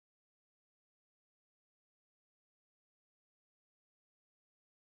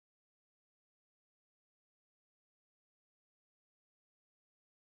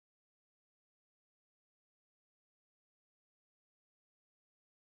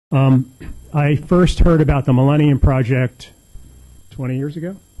I first heard about the Millennium Project 20 years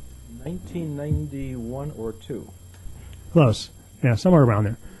ago? 1991 or 2. Close. Yeah, somewhere around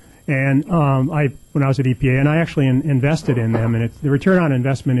there. And when I was at EPA, and I actually invested in them, and the return on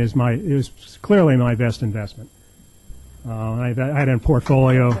investment it was clearly my best investment. I had a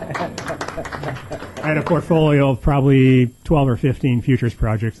portfolio. I had a portfolio of probably 12 or 15 futures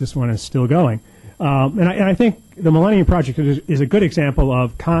projects. This one is still going. And I think the Millennium Project is a good example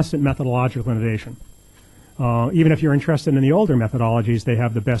of constant methodological innovation. Even if you're interested in the older methodologies, they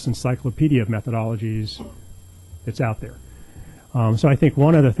have the best encyclopedia of methodologies that's out there. So I think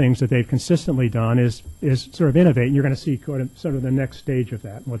one of the things that they've consistently done is sort of innovate, and you're going to see sort of the next stage of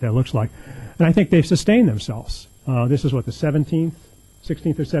that and what that looks like. And I think they've sustained themselves. This is what, the 16th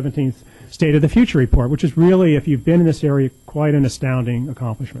or 17th State of the Future report, which is really, if you've been in this area, quite an astounding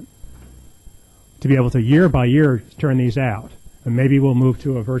accomplishment. To be able to year by year turn these out. And maybe we'll move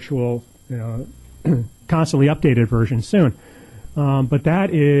to a virtual, constantly updated version soon. But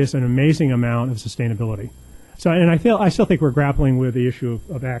that is an amazing amount of sustainability. So, and I still think we're grappling with the issue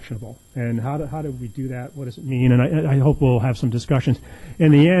of actionable, and how do we do that? What does it mean? And I hope we'll have some discussions.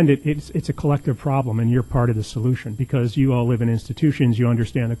 In the end, it's a collective problem, and you're part of the solution because you all live in institutions. You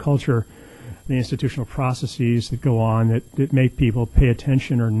understand the culture, the institutional processes that go on that make people pay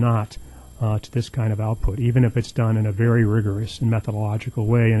attention or not to this kind of output, even if it's done in a very rigorous and methodological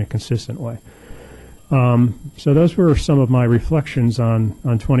way and a consistent way. So those were some of my reflections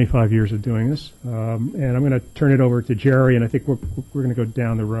on 25 years of doing this. And I'm going to turn it over to Jerry, and I think we're going to go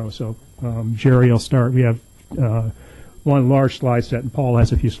down the row. So Jerry will start. We have one large slide set, and Paul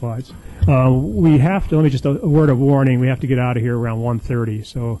has a few slides. We have to, let me just, a word of warning, we have to get out of here around 1:30.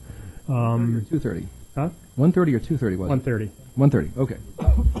 So 2:30. Huh? 1:30 or 2:30 was it? 1:30. 1:30, okay.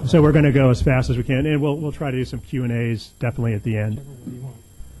 So we're going to go as fast as we can, and we'll try to do some Q&As definitely at the end.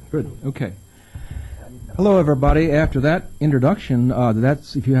 Good, okay. Hello, everybody. After that introduction,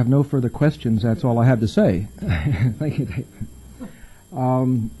 that's, if you have no further questions, that's all I have to say. Thank you, David.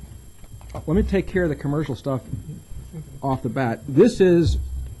 Let me take care of the commercial stuff off the bat. This is,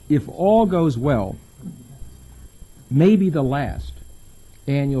 if all goes well, maybe the last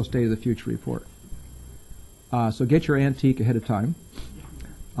annual State of the Future report. So get your antique ahead of time.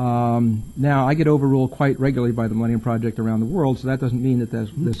 Now, I get overruled quite regularly by the Millennium Project around the world, so that doesn't mean that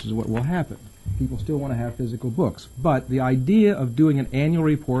this is what will happen. People still want to have physical books. But the idea of doing an annual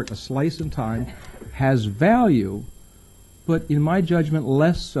report, a slice in time, has value, but in my judgment,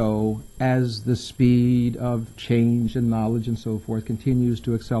 less so as the speed of change and knowledge and so forth continues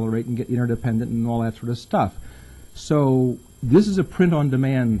to accelerate and get interdependent and all that sort of stuff. So this is a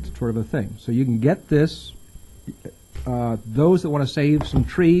print-on-demand sort of a thing. So you can get this. Those that want to save some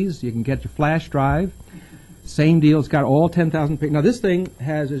trees, you can get your flash drive. Same deal. It's got all 10,000 pages. Now, this thing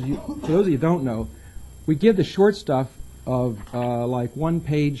has, for those of you who don't know, we give the short stuff of like 1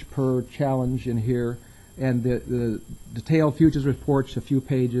 page per challenge in here, and the detailed futures reports a few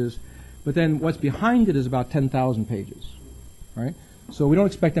pages. But then what's behind it is about 10,000 pages, right? So we don't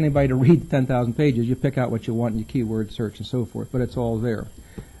expect anybody to read 10,000 pages. You pick out what you want and you keyword search and so forth, but it's all there.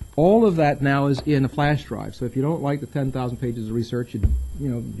 All of that now is in a flash drive. So if you don't like the 10,000 pages of research, you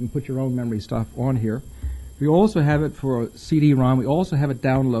can put your own memory stuff on here. We also have it for CD-ROM. We also have it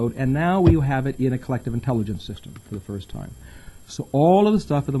download, and now we have it in a collective intelligence system for the first time. So all of the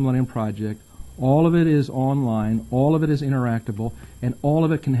stuff of the Millennium Project, all of it is online, all of it is interactable, and all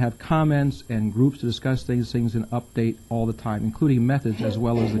of it can have comments and groups to discuss things and update all the time, including methods as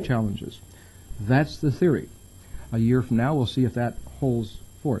well as the challenges. That's the theory. A year from now, we'll see if that holds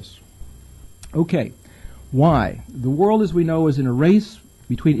force. Okay, why? The world, as we know, is in a race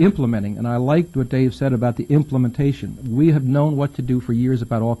between implementing, and I liked what Dave said about the implementation. We have known what to do for years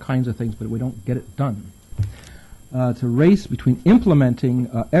about all kinds of things, but we don't get it done. It's a race between implementing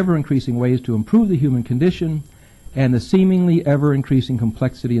ever-increasing ways to improve the human condition and the seemingly ever-increasing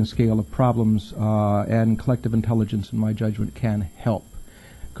complexity and scale of problems, and collective intelligence, in my judgment, can help.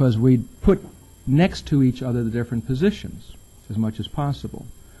 Because we put next to each other the different positions as much as possible.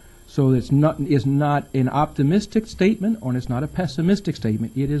 So it's not an optimistic statement or it's not a pessimistic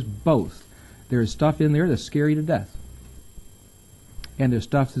statement. It is both. There is stuff in there that's scary to death. And there's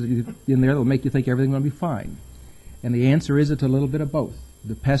stuff in there that will make you think everything's going to be fine. And the answer is it's a little bit of both.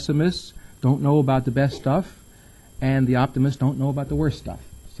 The pessimists don't know about the best stuff, and the optimists don't know about the worst stuff.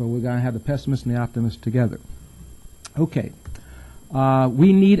 So we're going to have the pessimists and the optimists together. Okay.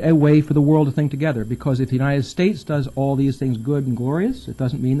 We need a way for the world to think together, because if the United States does all these things good and glorious, it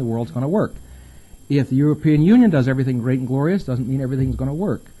doesn't mean the world's going to work. If the European Union does everything great and glorious, it doesn't mean everything's going to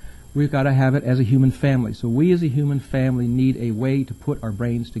work. we've got to have it as a human family. So we as a human family need a way to put our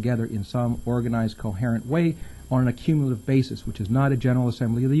brains together in some organized, coherent way on an accumulative basis, which is not a General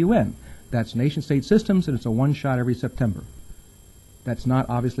Assembly of the UN. That's nation-state systems, and it's a one-shot every September. That's not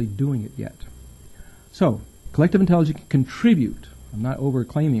obviously doing it yet. So collective intelligence can contribute. I'm not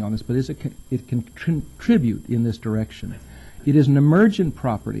over-claiming on this, but it can contribute in this direction. It is an emergent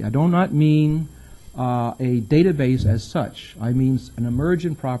property. I do not mean a database as such. I mean an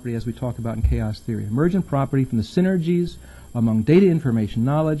emergent property, as we talk about in chaos theory. Emergent property from the synergies among data, information,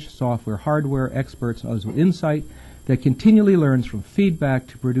 knowledge, software, hardware, experts, and others with insight that continually learns from feedback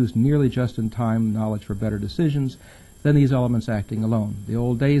to produce nearly just-in-time knowledge for better decisions than these elements acting alone. The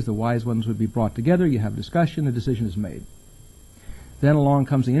old days, the wise ones would be brought together, you have discussion, the decision is made. Then along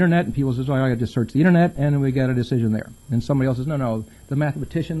comes the internet, and people say, oh, I got to just search the internet, and we get a decision there. And somebody else says, no, the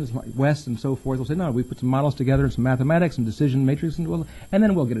mathematicians, like West and so forth, will say, no, we put some models together and some mathematics and decision matrix, and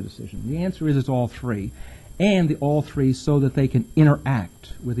then we'll get a decision. The answer is it's all three, and the all three so that they can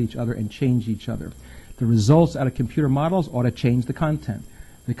interact with each other and change each other. The results out of computer models ought to change the content.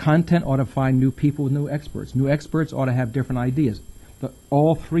 The content ought to find new people with new experts. New experts ought to have different ideas.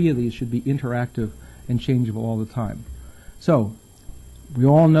 All three of these should be interactive and changeable all the time. So, we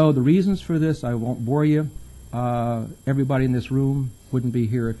all know the reasons for this. I won't bore you. Everybody in this room wouldn't be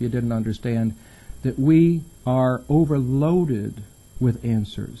here if you didn't understand that we are overloaded with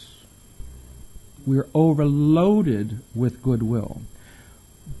answers. We are overloaded with goodwill.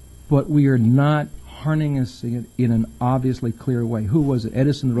 But we are not harnessing it in an obviously clear way. Who was it?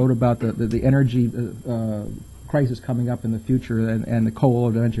 Edison wrote about the energy crisis coming up in the future, and the coal will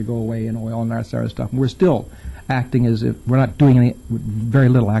eventually go away, and oil and that sort of stuff. And we're still acting as if we're not doing very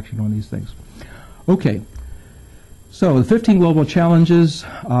little action on these things. Okay, so the 15 global challenges,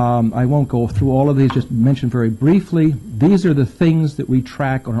 I won't go through all of these, just mention very briefly. These are the things that we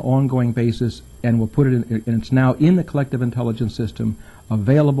track on an ongoing basis, and we'll put it in, and it's now in the collective intelligence system,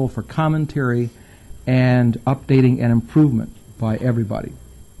 available for commentary and updating and improvement by everybody.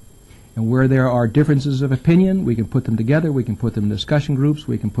 And where there are differences of opinion, we can put them together, we can put them in discussion groups,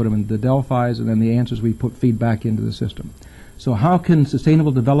 we can put them in the Delphis, and then the answers we put feedback into the system. So how can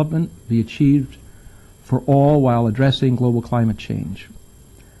sustainable development be achieved for all while addressing global climate change?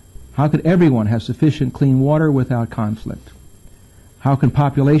 How could everyone have sufficient clean water without conflict? How can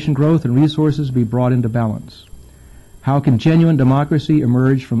population growth and resources be brought into balance? How can genuine democracy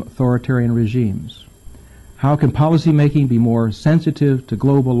emerge from authoritarian regimes? How can policymaking be more sensitive to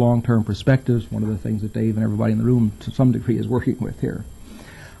global long-term perspectives? One of the things that Dave and everybody in the room to some degree is working with here.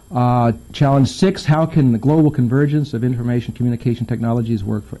 Challenge 6, how can the global convergence of information communication technologies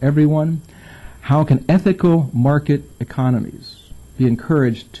work for everyone? How can ethical market economies be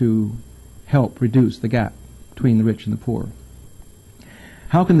encouraged to help reduce the gap between the rich and the poor?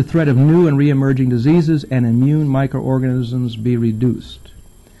 How can the threat of new and re-emerging diseases and immune microorganisms be reduced?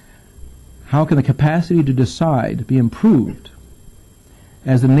 How can the capacity to decide be improved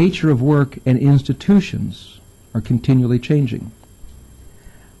as the nature of work and institutions are continually changing?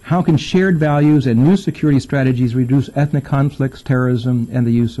 How can shared values and new security strategies reduce ethnic conflicts, terrorism, and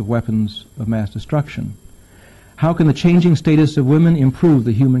the use of weapons of mass destruction? How can the changing status of women improve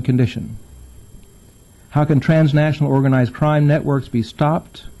the human condition? How can transnational organized crime networks be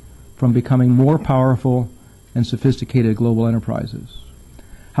stopped from becoming more powerful and sophisticated global enterprises?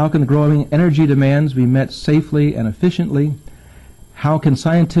 How can the growing energy demands be met safely and efficiently? How can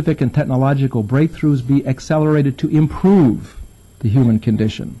scientific and technological breakthroughs be accelerated to improve the human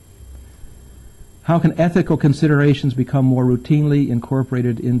condition? How can ethical considerations become more routinely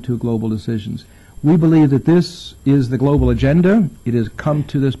incorporated into global decisions? We believe that this is the global agenda. It has come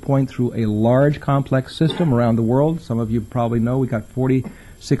to this point through a large, complex system around the world. Some of you probably know we've got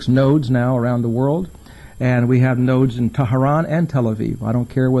 46 nodes now around the world. And we have nodes in Tehran and Tel Aviv. I don't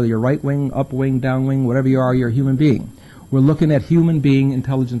care whether you're right wing, up wing, down wing, whatever you are, you're a human being. We're looking at human being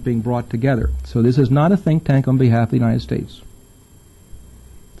intelligence being brought together. So this is not a think tank on behalf of the United States.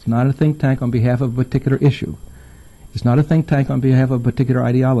 It's not a think tank on behalf of a particular issue. It's not a think tank on behalf of a particular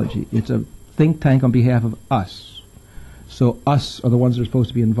ideology. It's a think tank on behalf of us. So us are the ones that are supposed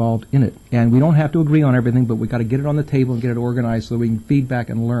to be involved in it. And we don't have to agree on everything, but we've got to get it on the table and get it organized so we can feedback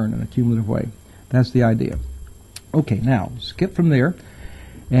and learn in a cumulative way. That's the idea. Okay, now, skip from there.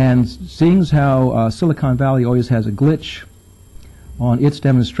 And seeing as how Silicon Valley always has a glitch on its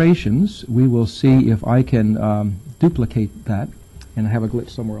demonstrations, we will see if I can duplicate that. And I have a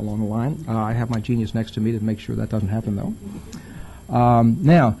glitch somewhere along the line. I have my genius next to me to make sure that doesn't happen, though.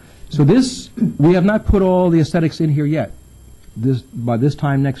 Now, so this, we have not put all the aesthetics in here yet. By this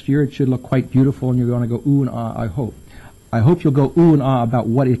time next year, it should look quite beautiful, and you're going to go, ooh and ah, I hope. I hope you'll go ooh and ah about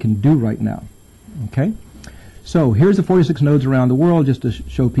what it can do right now. Okay? So here's the 46 nodes around the world, just to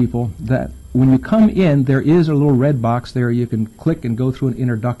show people that when you come in, there is a little red box there. You can click and go through an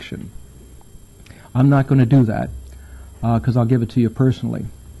introduction. I'm not going to do that because I'll give it to you personally.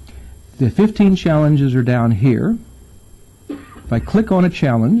 The 15 challenges are down here. If I click on a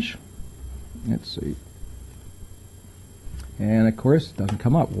challenge, let's see, and of course it doesn't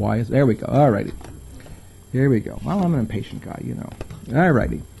come up. Why? There we go. Alrighty. Here we go. Well, I'm an impatient guy, you know.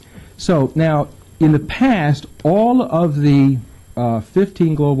 Alrighty. So now, in the past, all of the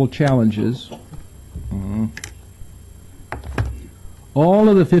 15 global challenges,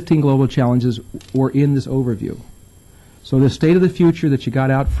 were in this overview. So the state of the future that you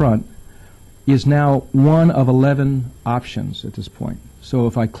got out front is now one of 11 options at this point. So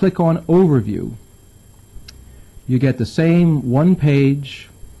if I click on Overview, you get the same one-page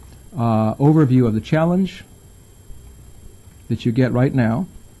overview of the challenge that you get right now.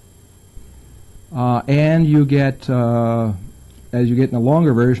 And you get, as you get in a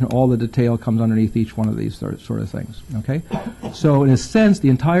longer version, all the detail comes underneath each one of these sort of things. Okay? So in a sense, the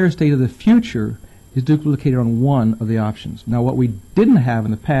entire state of the future is duplicated on one of the options. Now what we didn't have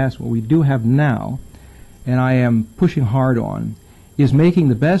in the past, what we do have now, and I am pushing hard on, is making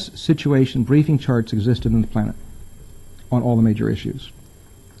the best situation briefing charts existed on the planet on all the major issues.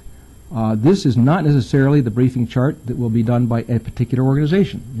 This is not necessarily the briefing chart that will be done by a particular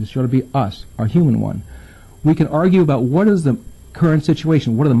organization. It's going to be us, our human one. We can argue about what is the current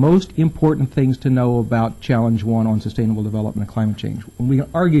situation, what are the most important things to know about Challenge 1 on sustainable development and climate change. And we can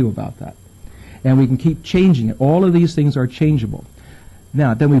argue about that. And we can keep changing it. All of these things are changeable.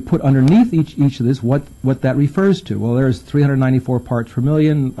 Now, then we put underneath each of this what that refers to. Well, there's 394 parts per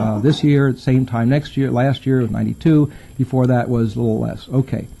million this year, at the same time last year it was 92, before that was a little less.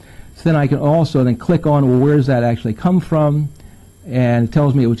 Okay. So then I can also then click on, well, where does that actually come from? And it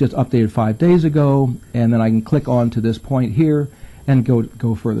tells me it was just updated 5 days ago, and then I can click on to this point here and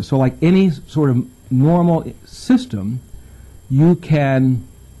go further. So like any sort of normal system, you can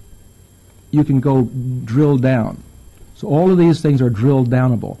go drill down. So all of these things are drill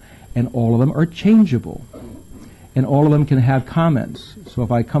downable, and all of them are changeable, and all of them can have comments. So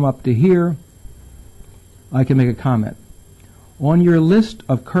if I come up to here, I can make a comment. On your list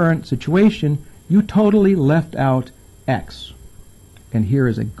of current situation, you totally left out X, and here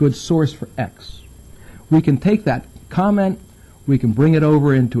is a good source for X. We can take that comment, we can bring it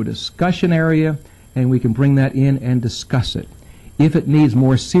over into a discussion area, and we can bring that in and discuss it. If it needs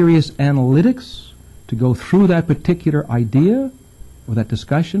more serious analytics to go through that particular idea or that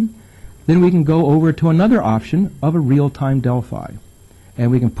discussion, then we can go over to another option of a real-time Delphi.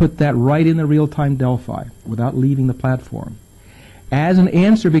 And we can put that right in the real-time Delphi without leaving the platform. As an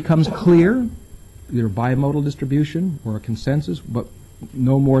answer becomes clear, either bimodal distribution or a consensus, but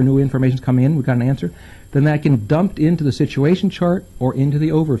no more new information is coming in, we've got an answer, then that can dump into the situation chart or into the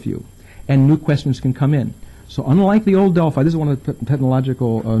overview, and new questions can come in. So unlike the old Delphi, this is one of the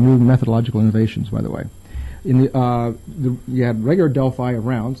technological, new methodological innovations, by the way. In you had regular Delphi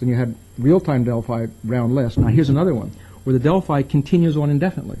rounds, and you had real-time Delphi round list. Now here's another one, where the Delphi continues on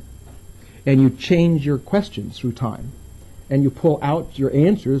indefinitely. And you change your questions through time. And you pull out your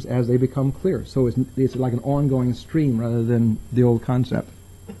answers as they become clear. So it's like an ongoing stream rather than the old concept.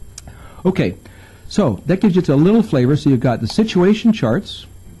 Okay, so that gives you a little flavor. So you've got the situation charts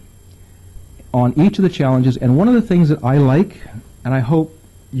on each of the challenges, and one of the things that I like, and I hope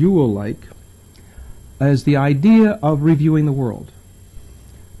you will like, is the idea of reviewing the world.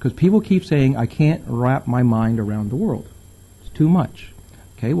 Because people keep saying, I can't wrap my mind around the world. It's too much.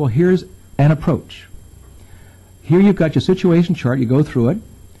 Okay, well here's an approach. Here you've got your situation chart, you go through it.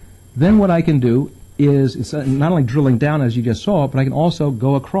 Then what I can do is, it's not only drilling down as you just saw, but I can also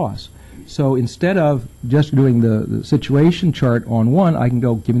go across. So instead of just doing the situation chart on one, I can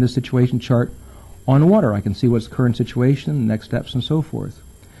go, give me the situation chart on water. I can see what's the current situation, next steps, and so forth.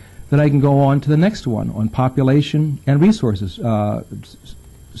 Then I can go on to the next one, on population and resources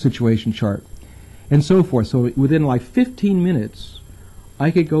situation chart, and so forth. So within like 15 minutes,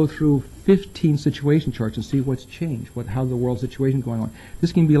 I could go through 15 situation charts and see what's changed, how the world situation is going on.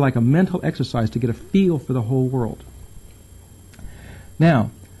 This can be like a mental exercise to get a feel for the whole world. Now,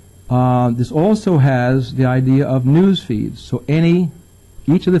 this also has the idea of news feeds. So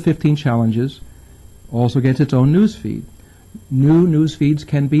each of the 15 challenges also gets its own news feed. New news feeds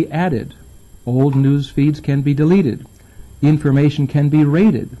can be added. Old news feeds can be deleted. Information can be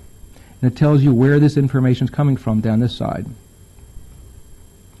rated. And it tells you where this information is coming from down this side.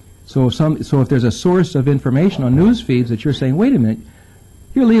 So if there's a source of information on news feeds that you're saying, wait a minute,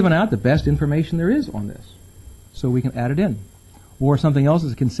 you're leaving out the best information there is on this. so we can add it in. Or something else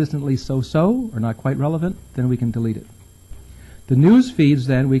is consistently so-so or not quite relevant, then we can delete it. The news feeds,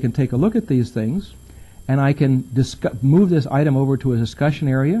 then, we can take a look at these things, and I can move this item over to a discussion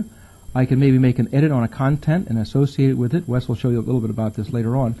area. I can maybe make an edit on a content and associate it with it. Wes will show you a little bit about this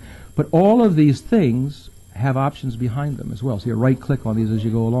later on. But all of these things have options behind them as well. So you right-click on these as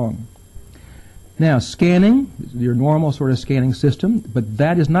you go along. Now, scanning, your normal sort of scanning system, but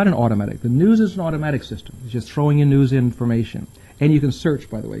that is not an automatic. The news is an automatic system. It's just throwing in news information. And you can search,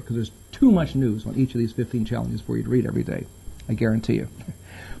 by the way, because there's too much news on each of these 15 challenges for you to read every day. I guarantee you.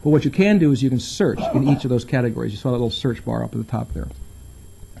 But what you can do is you can search in each of those categories. You saw that little search bar up at the top there.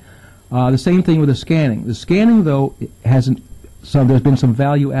 The same thing with the scanning. The scanning, though, there's been some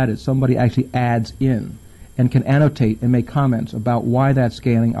value added. Somebody actually adds in and can annotate and make comments about why that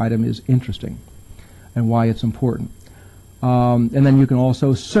scanning item is interesting and why it's important. And then you can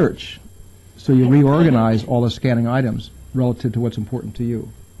also search. So you reorganize all the scanning items relative to what's important to you.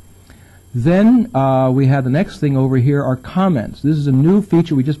 Then we have the next thing over here are comments. This is a new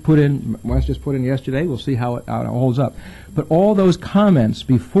feature we just put in, Wes just put in yesterday. We'll see how it holds up. But all those comments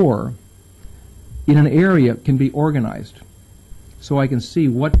before in an area can be organized. So I can see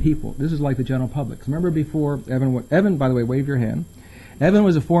what people, this is like the general public. Remember before, Evan, by the way, wave your hand. Evan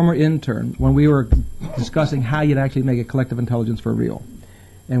was a former intern when we were discussing how you'd actually make a collective intelligence for real.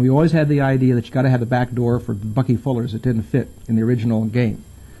 And we always had the idea that you got to have a back door for Bucky Fullers that didn't fit in the original game.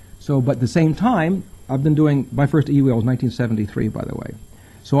 So, but at the same time, I've been doing, my first e-wheel was 1973, by the way.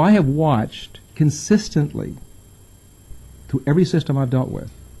 So I have watched consistently through every system I've dealt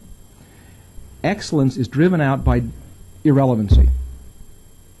with. Excellence is driven out by irrelevancy.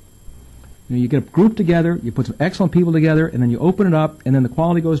 You get a group together, you put some excellent people together, and then you open it up, and then the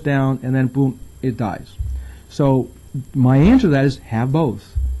quality goes down, and then boom, it dies. So my answer to that is have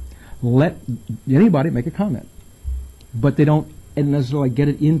both. Let anybody make a comment, but they don't necessarily get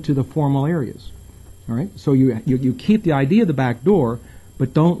it into the formal areas. All right. So you keep the idea of the back door,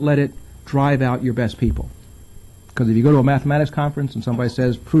 but don't let it drive out your best people. Because if you go to a mathematics conference and somebody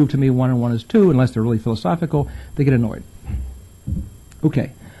says, "Prove to me 1 and 1 is 2," unless they're really philosophical, they get annoyed.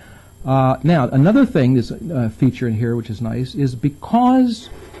 Okay. Now another thing, this feature in here, which is nice, is because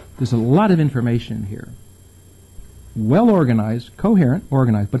there's a lot of information in here. Well organized, coherent,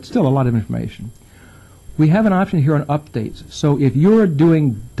 organized, but still a lot of information. We have an option here on updates. So if you're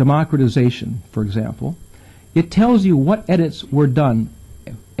doing democratization, for example, it tells you what edits were done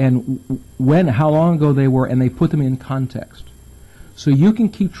and when, how long ago they were, and they put them in context. So you can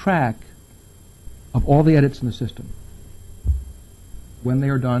keep track of all the edits in the system, when they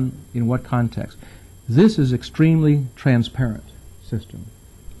are done, in what context. This is extremely transparent system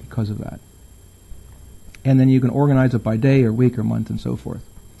because of that. And then you can organize it by day or week or month and so forth.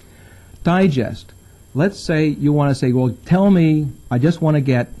 Digest. Let's say you want to say, well, tell me, I just want to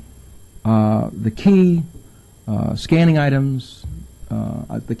get the key scanning items,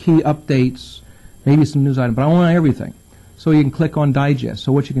 the key updates, maybe some news items, but I want everything. So you can click on Digest.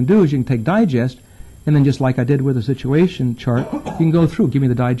 So what you can do is you can take Digest, and then just like I did with the situation chart, you can go through. Give me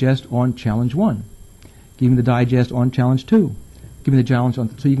the digest on Challenge 1. Give me the digest on Challenge 2. Give me the challenge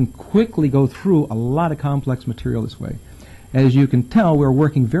on... So you can quickly go through a lot of complex material this way. As you can tell, we're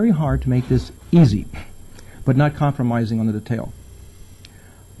working very hard to make this easy, but not compromising on the detail.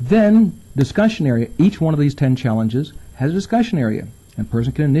 Then, discussion area. Each one of these 10 challenges has a discussion area. And a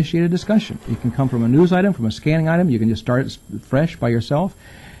person can initiate a discussion. It can come from a news item, from a scanning item. You can just start it fresh by yourself.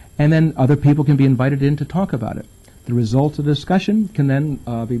 And then other people can be invited in to talk about it. The results of the discussion can then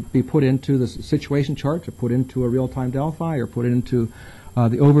be put into the situation chart, or put into a real-time Delphi, or put into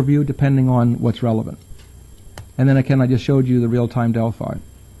the overview, depending on what's relevant. And then again, I just showed you the real-time Delphi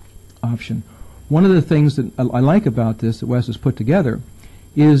option. One of the things that I like about this that Wes has put together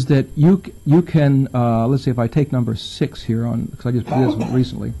is that you can, let's say if I take number 6 here, because I just did this one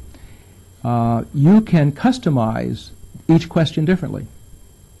recently, you can customize each question differently.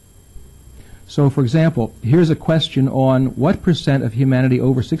 So, for example, here's a question on what % of humanity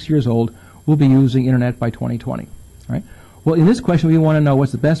over 6 years old will be using Internet by 2020. All right? Well, in this question, we want to know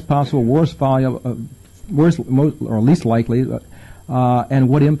what's the best possible, worst volume, worst or least likely, and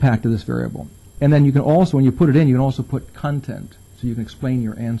what impact of this variable. And then you can also, when you put it in, you can also put content, so you can explain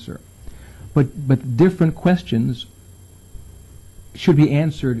your answer. But different questions should be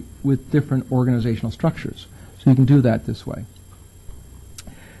answered with different organizational structures. So you can do that this way.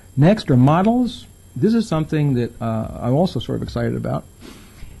 Next are models. This is something that I'm also sort of excited about.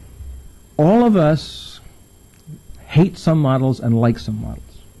 All of us hate some models and like some models.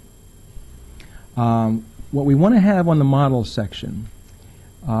 What we want to have on the models section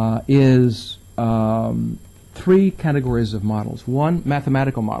is three categories of models. One,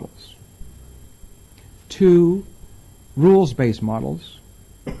 mathematical models. Two, rules-based models.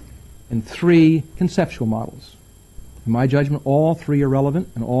 And three, conceptual models. In my judgment, all three are relevant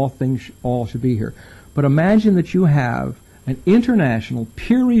and all should be here. But imagine that you have an international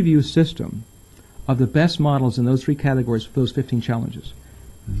peer review system of the best models in those three categories for those 15 challenges.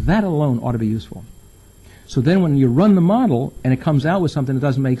 That alone ought to be useful. So then when you run the model and it comes out with something that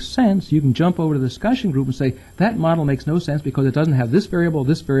doesn't make sense, you can jump over to the discussion group and say, that model makes no sense because it doesn't have this variable, and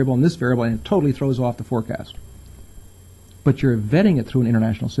this variable, and it totally throws off the forecast. But you're vetting it through an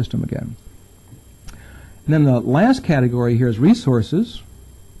international system again. And then the last category here is resources,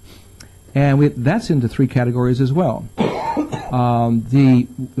 and that's into three categories as well. The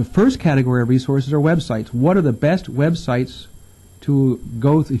first category of resources are websites. What are the best websites to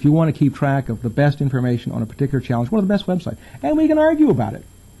go if you want to keep track of the best information on a particular challenge? What are the best websites? And we can argue about it.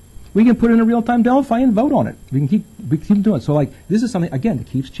 We can put it in a real-time Delphi and vote on it. We keep doing it. So like this is something, again, that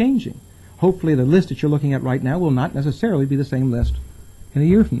keeps changing. Hopefully the list that you're looking at right now will not necessarily be the same list in a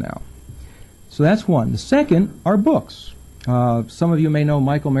year from now. So that's one. The second are books. Some of you may know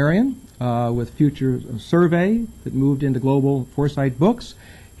Michael Marion with Future Survey that moved into Global Foresight Books.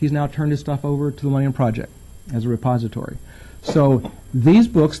 He's now turned his stuff over to the Millennium Project as a repository. So these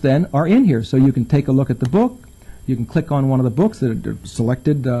books then are in here. So you can take a look at the book. You can click on one of the books that are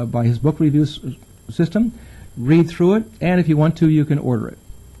selected by his book review system, read through it, and if you want to, you can order it.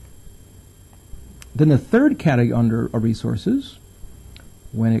 Then the third category under resources,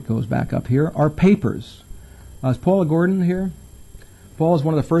 when it goes back up here, are papers. Is Paula Gordon here? Paul is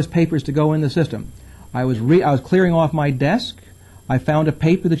one of the first papers to go in the system. I was clearing off my desk. I found a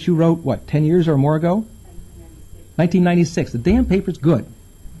paper that you wrote, what, 10 years or more ago? 1996. The damn paper's good.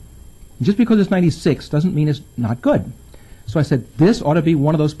 Just because it's 96 doesn't mean it's not good. So I said, this ought to be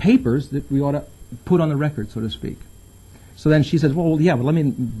one of those papers that we ought to put on the record, so to speak. So then she says, well, yeah, but let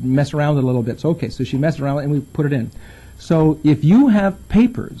me mess around with it a little bit. So, okay, so she messed around with it and we put it in. So if you have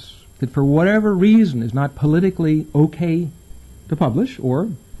papers that for whatever reason is not politically okay to publish, or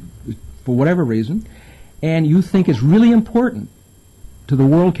for whatever reason, and you think it's really important to the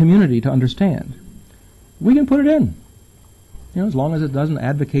world community to understand, we can put it in. You know, as long as it doesn't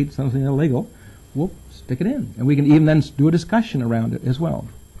advocate something illegal, we'll stick it in. And we can even then do a discussion around it as well.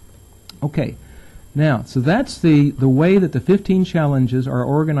 Okay. Now, so that's the way that the 15 challenges are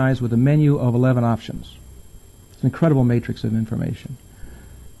organized with a menu of 11 options. It's an incredible matrix of information.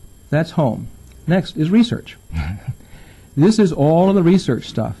 That's home. Next is research. This is all of the research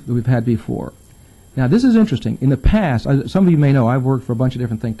stuff that we've had before. Now, this is interesting. In the past, some of you may know, I've worked for a bunch of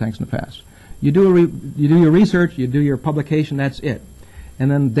different think tanks in the past. You do your research, you do your publication, that's it. And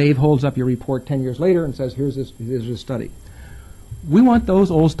then Dave holds up your report 10 years later and says, here's this study. We want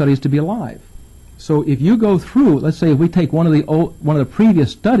those old studies to be alive. So if you go through, let's say if we take one of the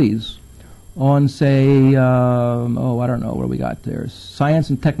previous studies on, say, I don't know, what do we got there?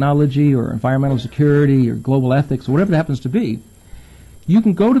 Science and technology or environmental security or global ethics or whatever it happens to be, you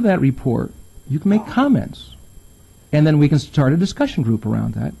can go to that report, you can make comments, and then we can start a discussion group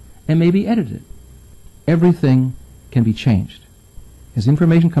around that and maybe edit it. Everything can be changed. As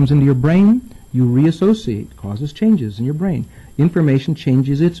information comes into your brain, you reassociate, causes changes in your brain. Information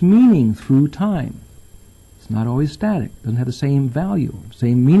changes its meaning through time. It's not always static. It doesn't have the same value,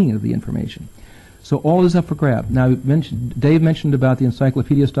 same meaning of the information. So all is up for grab. Now, Dave mentioned about the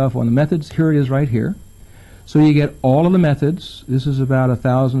encyclopedia stuff on the methods. Here it is right here. So you get all of the methods. This is about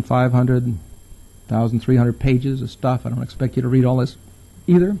 1,500, 1,300 pages of stuff. I don't expect you to read all this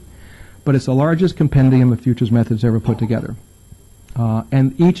either. But it's the largest compendium of futures methods ever put together.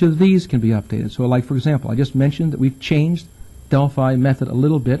 And each of these can be updated. So like, for example, I just mentioned that we've changed Delphi method a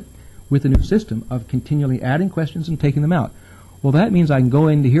little bit with the new system of continually adding questions and taking them out. Well, that means I can go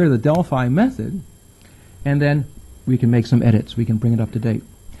into here, the Delphi method, and then we can make some edits. We can bring it up to date.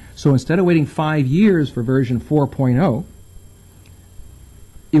 So instead of waiting 5 years for version 4.0,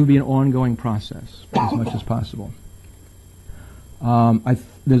 it would be an ongoing process as much as possible.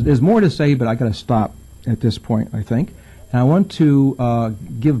 There's more to say, but I got to stop at this point, I think. And I want to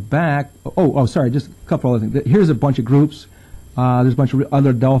give back. Sorry, just a couple other things. Here's a bunch of groups. There's a bunch of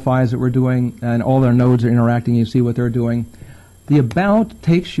other Delphis that we're doing, and all their nodes are interacting. You see what they're doing. The About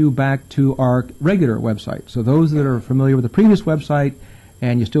takes you back to our regular website. So those that are familiar with the previous website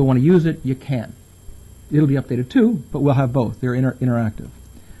and you still want to use it, you can. It'll be updated too, but we'll have both. They're interactive.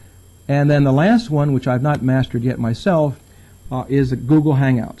 And then the last one, which I've not mastered yet myself, is Google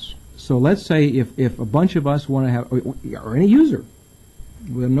Hangouts. So let's say if a bunch of us want to have, or any user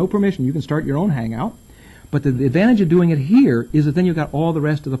with no permission, you can start your own Hangout. But the advantage of doing it here is that then you've got all the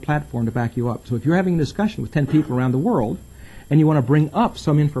rest of the platform to back you up. So if you're having a discussion with 10 people around the world and you want to bring up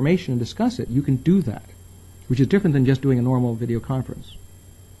some information and discuss it, you can do that, which is different than just doing a normal video conference.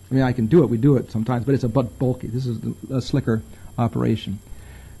 I mean, I can do it. We do it sometimes, but it's a bit bulky. This is a slicker operation.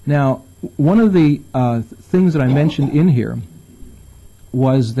 Now, one of the things that I mentioned in here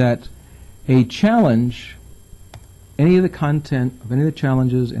was that a challenge, any of the content of any of the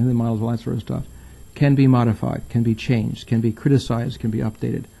challenges, any of the models, all that sort of stuff, can be modified, can be changed, can be criticized, can be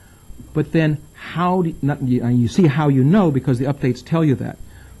updated. But then how do you see how you know because the updates tell you that.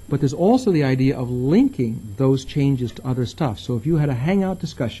 But there's also the idea of linking those changes to other stuff. So if you had a hangout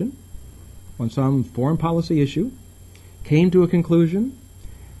discussion on some foreign policy issue, came to a conclusion,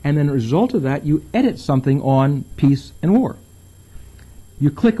 and then as a result of that, you edit something on peace and war.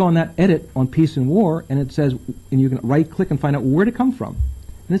 You click on that edit on peace and war, and it says, and you can right-click and find out where it come from.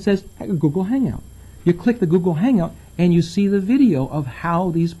 And it says Google Hangout. You click the Google Hangout, and you see the video of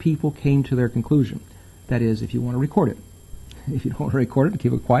how these people came to their conclusion. That is, if you want to record it. If you don't want to record it,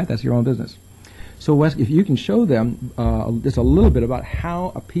 keep it quiet, that's your own business. So Wes, if you can show them just a little bit about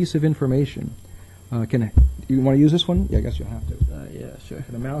how a piece of information you want to use this one? Yeah, I guess you'll have to. Yeah, sure.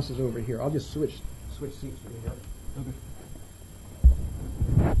 And the mouse is over here. I'll just switch seats for you here. Okay.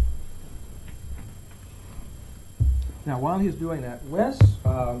 Now, while he's doing that, Wes,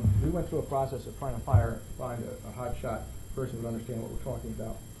 we went through a process of trying to find a hot-shot person who would understand what we're talking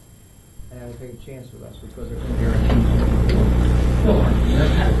about. And we'll take a chance with us because there's no guarantee. Still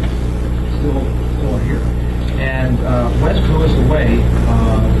are here. And Wes blew us away with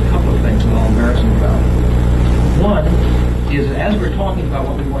a couple of things that I'll embarrass him about. One is that as we're talking about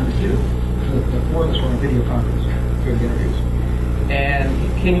what we wanted to do, the four of us were on a video conference doing the interviews. And he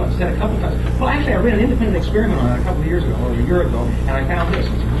came up and said a couple of times, well, actually, I ran an independent experiment on it a couple of years ago, or a year ago, and I found this. I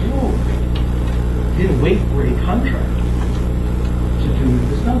said, whoa. He didn't wait for a contract to do the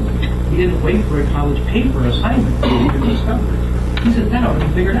discovery. He didn't wait for a college paper assignment to do the discovery. He said, no, we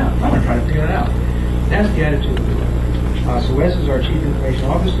can figure it out. I'm going to try to figure it out. That's the attitude that we like. So Wes is our Chief Information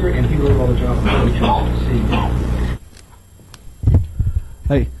Officer, and he wrote all the jobs that we chose to see.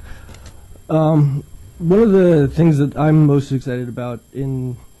 Hey. One of the things that I'm most excited about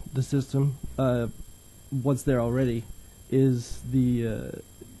in the system, what's there already, is the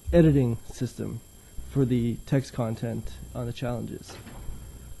editing system for the text content on the challenges.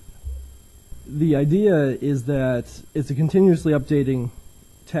 The idea is that it's a continuously updating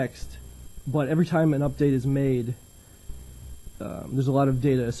text, but every time an update is made, there's a lot of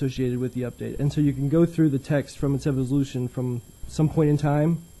data associated with the update. And so you can go through the text from its evolution from some point in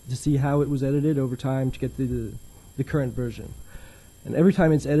time to see how it was edited over time to get to the current version. And every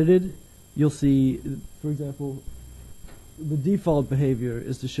time it's edited, you'll see, for example, the default behavior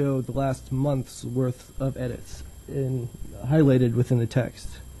is to show the last month's worth of edits highlighted within the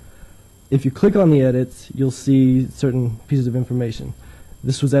text. If you click on the edits, you'll see certain pieces of information.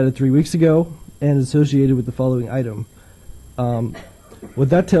 This was added 3 weeks ago and associated with the following item.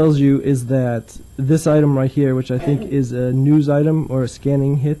 What that tells you is that this item right here, which I think is a news item or a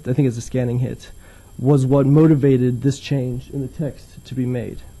scanning hit, I think it's a scanning hit, was what motivated this change in the text to be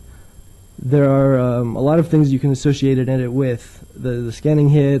made. There are a lot of things you can associate an edit with. The scanning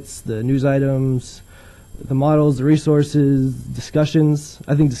hits, the news items, the models, the resources, discussions.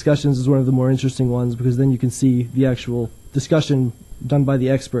 I think discussions is one of the more interesting ones because then you can see the actual discussion done by the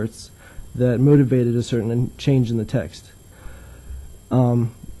experts that motivated a certain change in the text.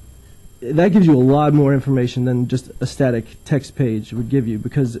 That gives you a lot more information than just a static text page would give you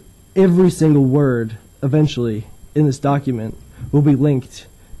because every single word eventually in this document will be linked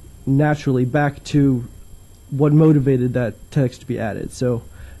naturally back to what motivated that text to be added. So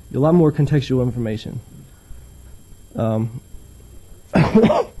a lot more contextual information. The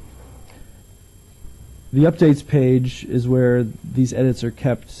updates page is where these edits are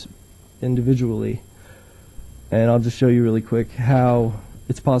kept individually. And I'll just show you really quick how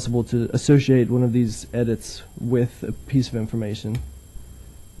it's possible to associate one of these edits with a piece of information.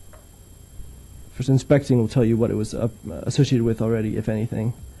 First, inspecting will tell you what it was associated with already, if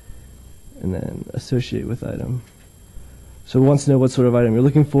anything. And then associate with item. So it wants to know what sort of item you're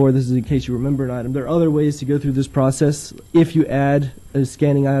looking for. This is in case you remember an item. There are other ways to go through this process. If you add a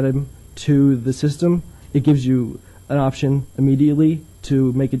scanning item to the system, it gives you an option immediately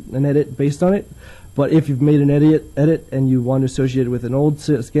to make an edit based on it. But if you've made an edit and you want to associate it with an old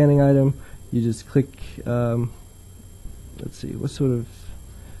scanning item, you just click, let's see, what sort of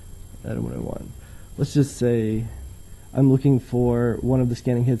item would I want? Let's just say I'm looking for one of the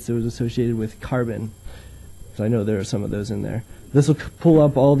scanning hits that was associated with carbon. So I know there are some of those in there. This will pull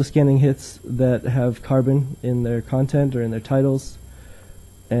up all the scanning hits that have carbon in their content or in their titles,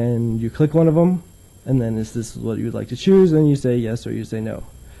 and you click one of them, and then this is what you would like to choose, and you say yes or you say no.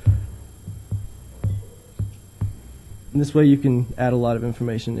 And this way you can add a lot of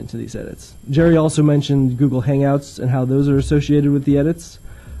information into these edits. Jerry also mentioned Google Hangouts and how those are associated with the edits.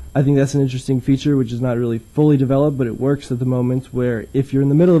 I think that's an interesting feature which is not really fully developed, but it works at the moment, where if you're in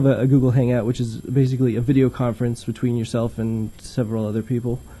the middle of a Google Hangout, which is basically a video conference between yourself and several other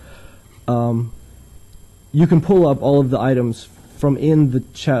people, you can pull up all of the items from in the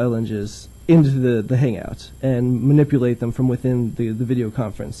challenges into the Hangout and manipulate them from within the video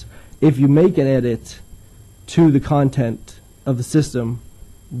conference. If you make an edit to the content of the system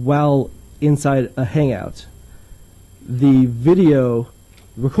while inside a Hangout, the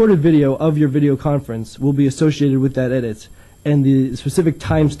recorded video of your video conference will be associated with that edit, and the specific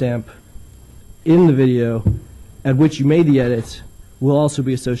timestamp in the video at which you made the edit will also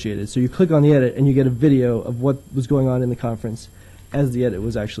be associated. So you click on the edit and you get a video of what was going on in the conference as the edit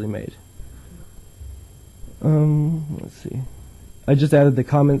was actually made. Let's see. I just added the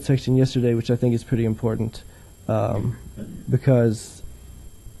comment section yesterday, which I think is pretty important, because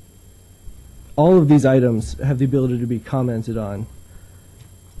all of these items have the ability to be commented on.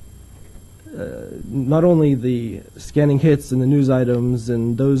 Not only the scanning hits and the news items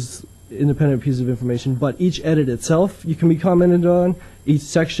and those independent pieces of information, but each edit itself you can be commented on. Each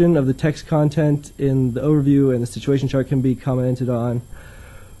section of the text content in the overview and the situation chart can be commented on.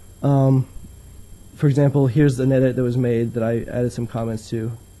 For example, here's an edit that was made that I added some comments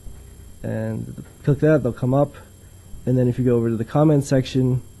to. And click that, they'll come up. And then if you go over to the comments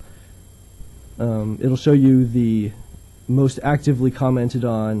section, it'll show you the most actively commented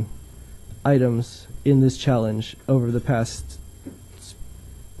on items in this challenge over the past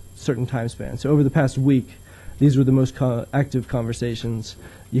certain time span. So over the past week, these were the most active conversations.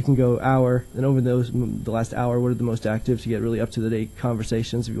 You can go hour, and over the last hour, what are the most active to get really up-to-the-date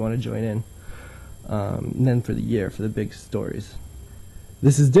conversations if you want to join in. And then for the year, for the big stories.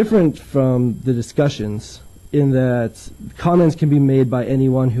 This is different from the discussions in that comments can be made by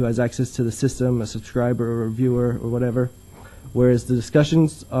anyone who has access to the system, a subscriber or a viewer or whatever, whereas the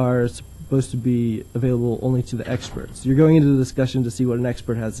discussions are supposed to be available only to the experts. You're going into the discussion to see what an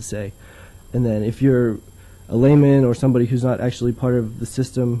expert has to say. And then if you're a layman or somebody who's not actually part of the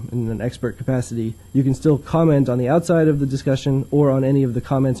system in an expert capacity, you can still comment on the outside of the discussion or on any of the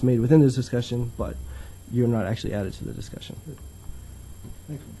comments made within this discussion, but you're not actually added to the discussion.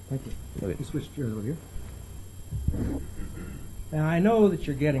 Thank you. Okay. You switch chairs over here. Now, I know that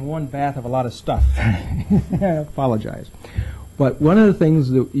you're getting one bath of a lot of stuff. I apologize. But one of the things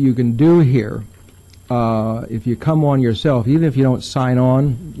that you can do here, if you come on yourself, even if you don't sign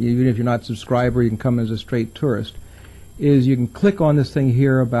on, even if you're not a subscriber, you can come as a straight tourist, is you can click on this thing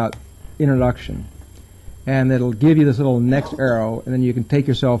here about introduction. And it'll give you this little next arrow, and then you can take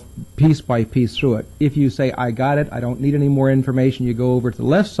yourself piece by piece through it. If you say, I got it, I don't need any more information, you go over to the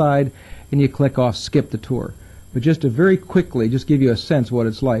left side, and you click off Skip the Tour. But just to very quickly, just give you a sense what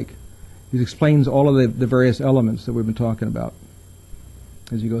it's like. It explains all of the various elements that we've been talking about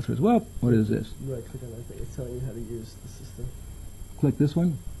as you go through this. Well, what is this? Right, click on that thing. It's telling you how to use the system. Click this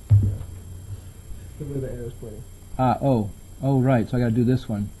one? Look where the arrow's pointing. Oh, right. So I got to do this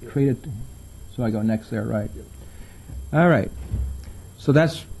one. Yeah. Create it. So I go next there, right? Yep. All right. So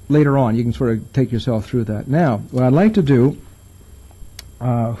that's later on. You can sort of take yourself through that. Now, what I'd like to do,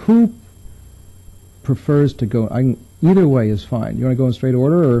 who prefers to go? Either way is fine. You want to go in straight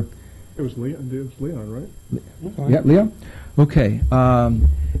order, or? It was Leon, right? Yeah, Leon? Okay.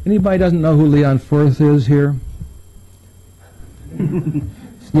 Anybody doesn't know who Leon Firth is here?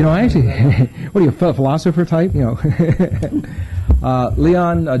 You know, actually, what are you, a philosopher type? You know.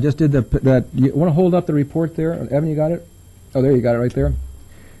 Leon just did that. You want to hold up the report there? Evan, you got it? Oh, there you got it right there.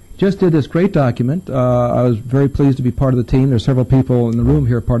 Just did this great document. I was very pleased to be part of the team. There's several people in the room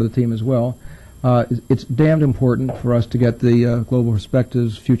here part of the team as well. It's damned important for us to get the global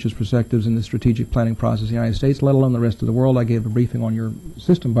perspectives, futures perspectives in the strategic planning process in the United States, let alone the rest of the world. I gave a briefing on your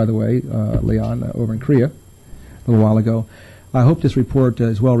system, by the way, Leon, over in Korea a little while ago. I hope this report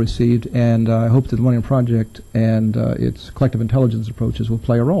is well received, and I hope that the Millennium Project and its collective intelligence approaches will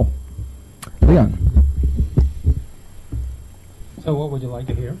play a role. Leon. So what would you like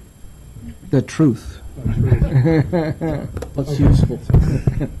to hear? The truth. What's useful?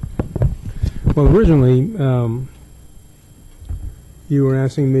 Well, originally, you were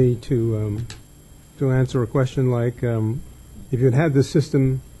asking me to answer a question like, if you had this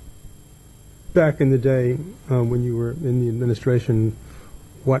system back in the day when you were in the administration,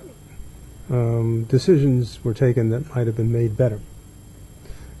 what decisions were taken that might have been made better.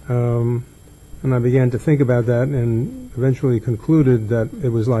 And I began to think about that and eventually concluded that it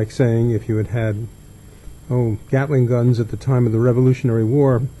was like saying if you had had, Gatling guns at the time of the Revolutionary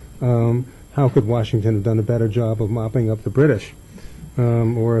War, how could Washington have done a better job of mopping up the British?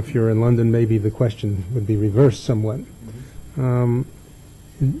 Or if you're in London, maybe the question would be reversed somewhat. It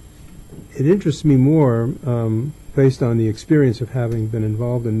interests me more, based on the experience of having been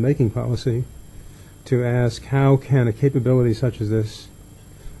involved in making policy, to ask how can a capability such as this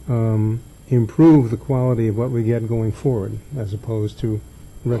improve the quality of what we get going forward, as opposed to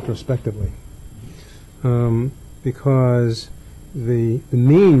retrospectively. Because the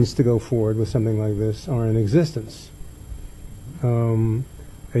means to go forward with something like this are in existence. A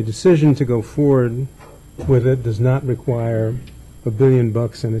decision to go forward with it does not require $1 billion in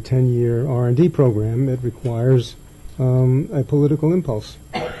a 10-year R&D program. It requires a political impulse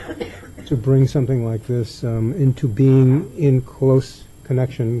to bring something like this into being in close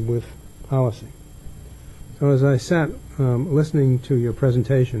connection with policy. So as I sat listening to your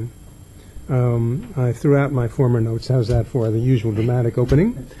presentation, I threw out my former notes, how's that for the usual dramatic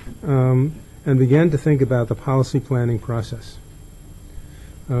opening, and began to think about the policy planning process.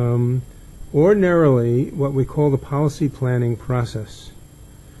 Ordinarily, what we call the policy planning process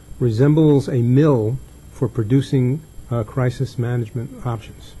resembles a mill for producing crisis management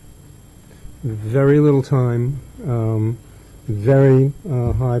options. Very little time, very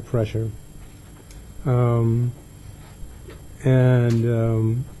high pressure, and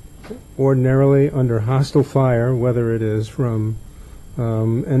ordinarily under hostile fire, whether it is from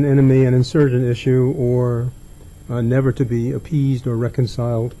an enemy, an insurgent issue, or never to be appeased or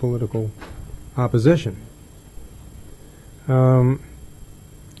reconciled political opposition. But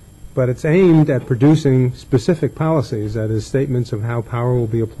it's aimed at producing specific policies, that is, statements of how power will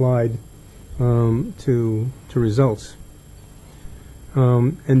be applied to results.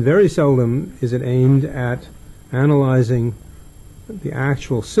 And very seldom is it aimed at analyzing the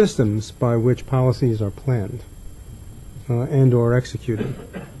actual systems by which policies are planned and or executed.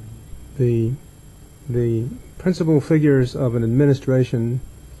 The principal figures of an administration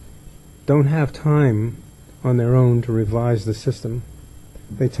don't have time on their own to revise the system.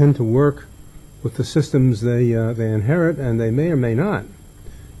 They tend to work with the systems they inherit, and they may or may not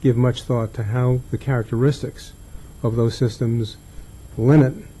give much thought to how the characteristics of those systems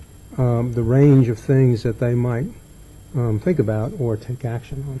limit the range of things that they might think about or take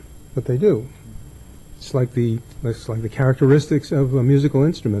action on. But they do. It's like the characteristics of a musical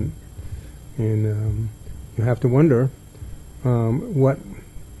instrument, and you have to wonder what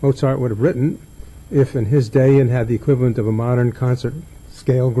Mozart would have written if in his day it had the equivalent of a modern concert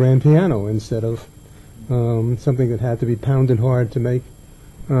scale grand piano instead of something that had to be pounded hard to make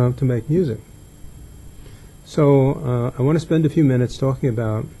music. So I want to spend a few minutes talking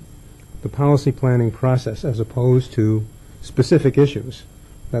about the policy planning process as opposed to specific issues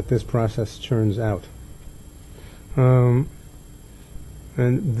that this process churns out. And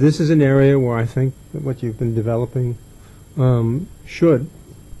this is an area where I think that what you've been developing should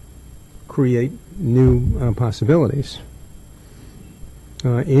create new possibilities.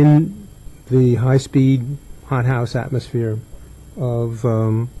 In the high-speed, hothouse atmosphere of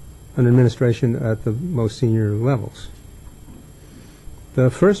an administration at the most senior levels. The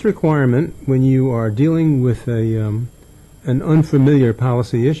first requirement when you are dealing with an unfamiliar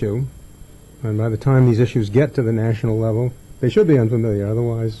policy issue, and by the time these issues get to the national level, they should be unfamiliar,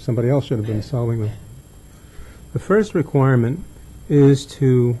 otherwise somebody else should have been solving them. The first requirement is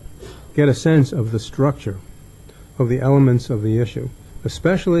to get a sense of the structure of the elements of the issue,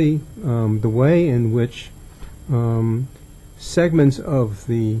 especially the way in which segments of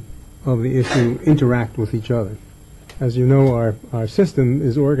the issue interact with each other. As you know, our system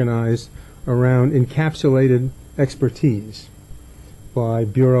is organized around encapsulated expertise by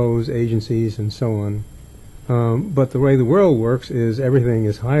bureaus, agencies, and so on. But the way the world works is everything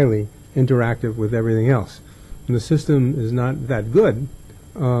is highly interactive with everything else. And the system is not that good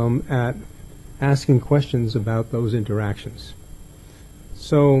at asking questions about those interactions.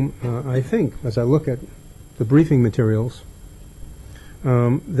 So I think, as I look at the briefing materials,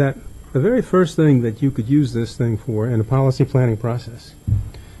 that the very first thing that you could use this thing for in a policy planning process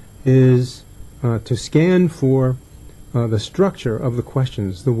is to scan for the structure of the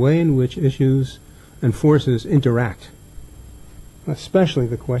questions, the way in which issues and forces interact, especially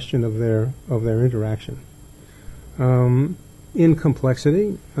the question of their interaction. In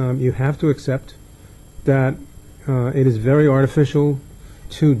complexity, you have to accept that it is very artificial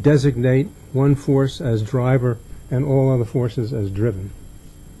to designate one force as driver and all other forces as driven.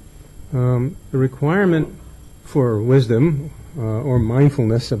 The requirement for wisdom or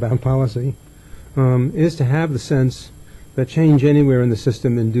mindfulness about policy is to have the sense that change anywhere in the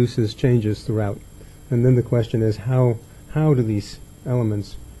system induces changes throughout. And then the question is how do these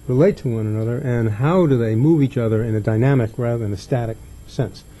elements relate to one another, and how do they move each other in a dynamic rather than a static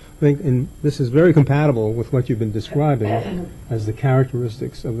sense? I think this is very compatible with what you've been describing as the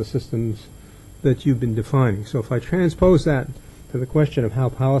characteristics of the systems that you've been defining. So if I transpose that to the question of how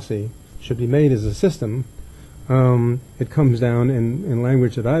policy should be made as a system, it comes down in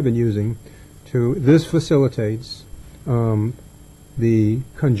language that I've been using to this facilitates the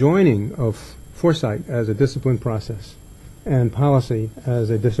conjoining of foresight as a disciplined process and policy as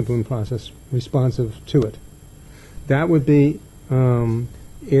a disciplined process responsive to it. That would be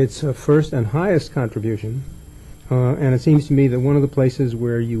its first and highest contribution, and it seems to me that one of the places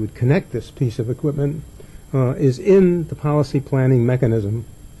where you would connect this piece of equipment is in the policy planning mechanism,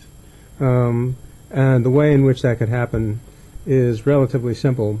 and the way in which that could happen is relatively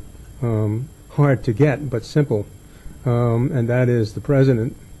simple, hard to get, but simple, and that is the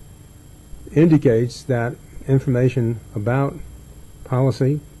President indicates that information about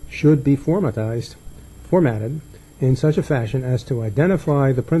policy should be formatted in such a fashion as to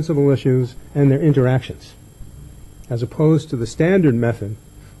identify the principal issues and their interactions, as opposed to the standard method,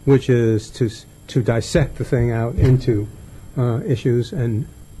 which is to dissect the thing out into issues and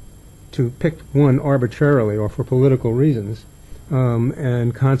to pick one arbitrarily or for political reasons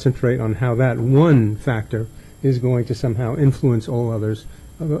and concentrate on how that one factor is going to somehow influence all others.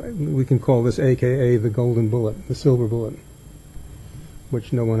 We can call this AKA the golden bullet, the silver bullet,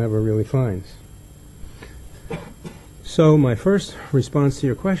 which no one ever really finds. So my first response to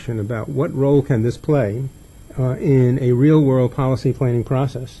your question about what role can this play in a real-world policy planning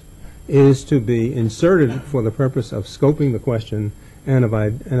process is to be inserted for the purpose of scoping the question and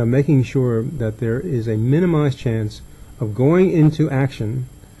of making sure that there is a minimized chance of going into action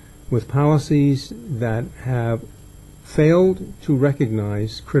with policies that have failed to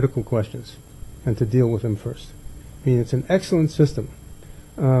recognize critical questions and to deal with them first. I mean, it's an excellent system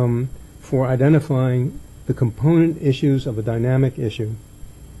for identifying the component issues of a dynamic issue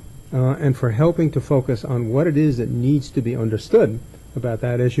and for helping to focus on what it is that needs to be understood about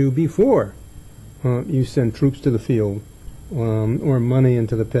that issue before you send troops to the field or money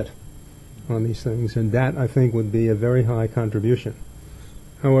into the pit on these things. And that, I think, would be a very high contribution.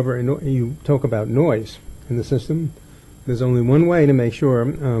 However, you talk about noise in the system. There's only one way to make sure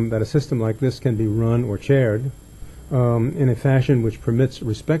that a system like this can be run or chaired in a fashion which permits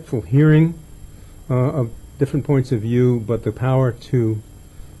respectful hearing of different points of view, but the power to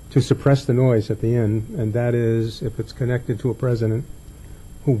suppress the noise at the end, and that is if it's connected to a president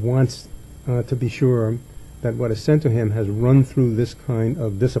who wants to be sure that what is sent to him has run through this kind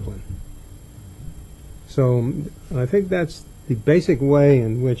of discipline. So I think that's the basic way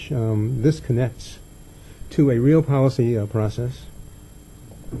in which this connects to a real policy process.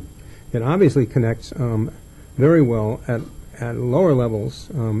 It obviously connects very well at lower levels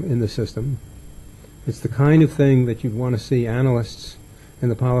in the system. It's the kind of thing that you'd want to see analysts in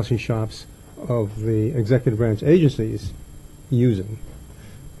the policy shops of the executive branch agencies using.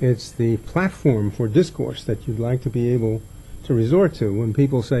 It's the platform for discourse that you'd like to be able to resort to when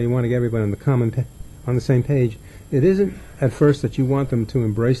people say you want to get everybody on the same page. It isn't at first that you want them to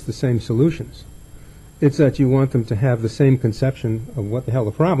embrace the same solutions. It's that you want them to have the same conception of what the hell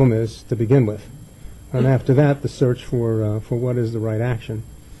the problem is to begin with. And after that, the search for what is the right action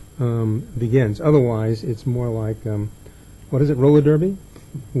begins. Otherwise, it's more like, what is it, roller derby?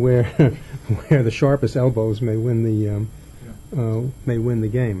 Where where the sharpest elbows may win the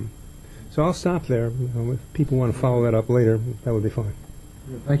game. So I'll stop there. If people want to follow that up later, that would be fine.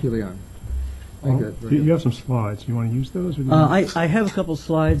 Thank you, Leon. You have some slides. You want to use those? Or I have a couple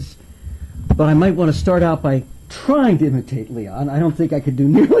slides, but I might want to start out by trying to imitate Leon. I don't think I could do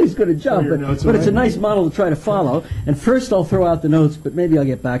nearly as good a job, but it's a nice model to try to follow. And first I'll throw out the notes, but maybe I'll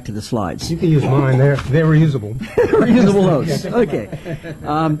get back to the slides. You can use mine. They're reusable. Reusable notes. Okay.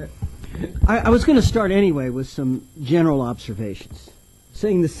 I was going to start anyway with some general observations,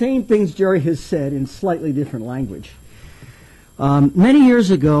 saying the same things Jerry has said in slightly different language. Many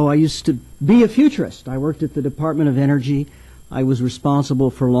years ago, I used to be a futurist. I worked at the Department of Energy. I was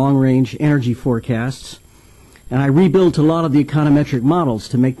responsible for long-range energy forecasts, and I rebuilt a lot of the econometric models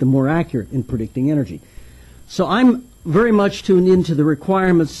to make them more accurate in predicting energy. So I'm very much tuned into the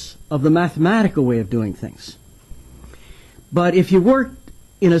requirements of the mathematical way of doing things. But if you work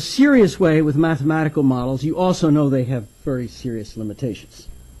in a serious way with mathematical models, you also know they have very serious limitations.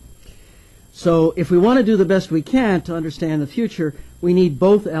 So if we want to do the best we can to understand the future, we need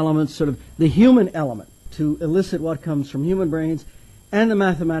both elements, sort of the human element to elicit what comes from human brains and the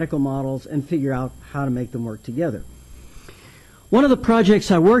mathematical models and figure out how to make them work together. One of the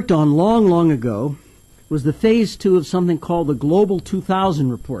projects I worked on long, long ago was the phase 2 of something called the Global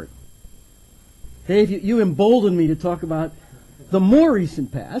 2000 Report. Dave, you emboldened me to talk about the more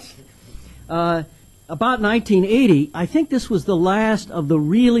recent past. About 1980, I think this was the last of the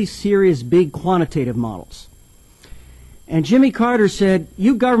really serious big quantitative models. And Jimmy Carter said,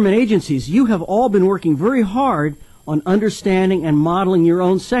 you government agencies, you have all been working very hard on understanding and modeling your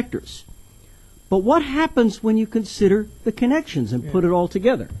own sectors. But what happens when you consider the connections and put it all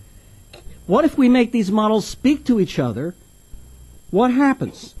together? What if we make these models speak to each other? What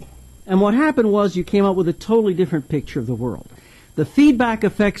happens? And what happened was you came up with a totally different picture of the world. The feedback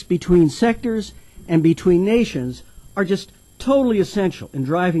effects between sectors and between nations are just totally essential in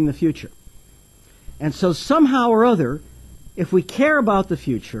driving the future. And so somehow or other, if we care about the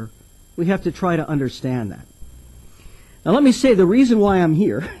future, we have to try to understand that. Now let me say the reason why I'm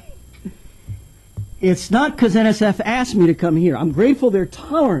here, it's not because NSF asked me to come here. I'm grateful they're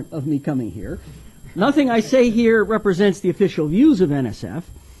tolerant of me coming here. Nothing I say here represents the official views of NSF.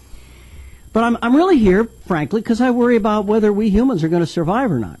 But I'm really here, frankly, because I worry about whether we humans are going to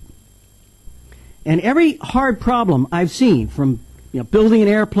survive or not. And every hard problem I've seen, from building an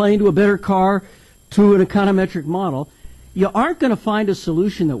airplane to a better car to an econometric model, you aren't going to find a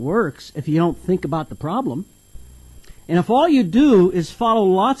solution that works if you don't think about the problem. And if all you do is follow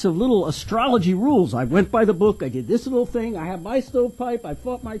lots of little astrology rules, I went by the book, I did this little thing, I have my stovepipe, I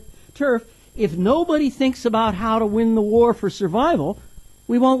fought my turf, if nobody thinks about how to win the war for survival,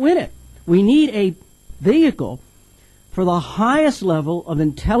 we won't win it. We need a vehicle for the highest level of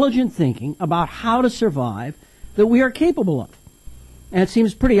intelligent thinking about how to survive that we are capable of. And it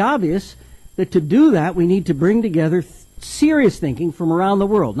seems pretty obvious that to do that, we need to bring together serious thinking from around the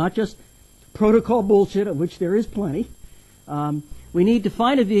world, not just protocol bullshit, of which there is plenty. We need to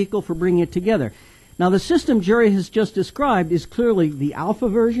find a vehicle for bringing it together. Now, the system Jerry has just described is clearly the alpha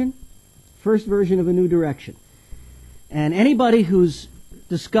version, first version of a new direction. And anybody who's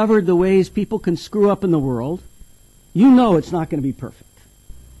discovered the ways people can screw up in the world, you know it's not going to be perfect.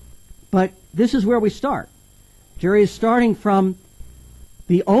 But this is where we start. Jerry is starting from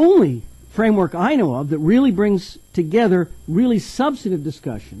the only framework I know of that really brings together really substantive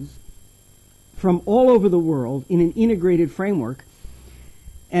discussions from all over the world in an integrated framework.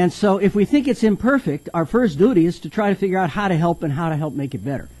 And so if we think it's imperfect, our first duty is to try to figure out how to help and how to help make it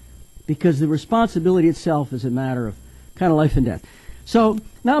better. Because the responsibility itself is a matter of kind of life and death. So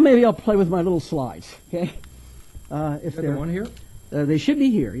now maybe I'll play with my little slides, okay? If there one here? They should be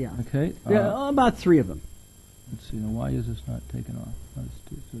here, yeah. Okay. About 3 of them. Let's see, now why is this not taking off? Let's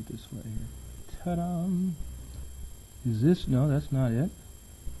do it this way here. Ta-da! Is this, no, that's not it.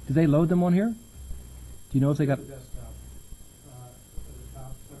 Did they load them on here? Do you know if they got...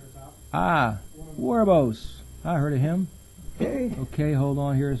 Ah, Warbos. I heard of him. Okay. Okay, hold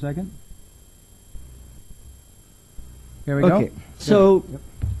on here a second. Here we go. Okay, so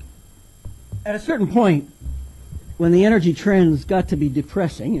at a certain point, when the energy trends got to be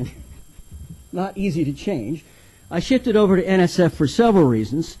depressing and not easy to change, I shifted over to NSF for several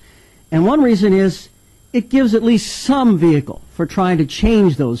reasons. And one reason is it gives at least some vehicle for trying to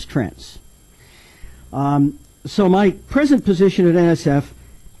change those trends. So my present position at NSF,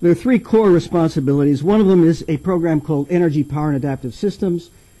 there are 3 core responsibilities. One of them is a program called Energy, Power, and Adaptive Systems.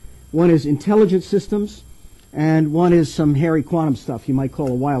 One is Intelligent Systems. And one is some hairy quantum stuff you might call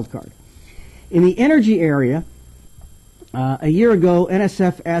a wild card. In the energy area, a year ago,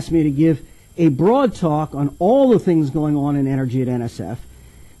 NSF asked me to give a broad talk on all the things going on in energy at NSF.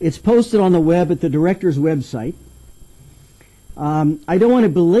 It's posted on the web at the director's website. I don't want to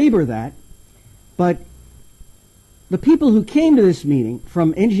belabor that, but the people who came to this meeting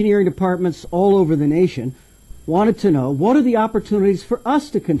from engineering departments all over the nation wanted to know, what are the opportunities for us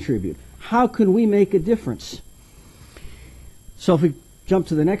to contribute? How can we make a difference? So if we jump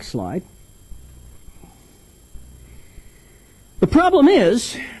to the next slide. The problem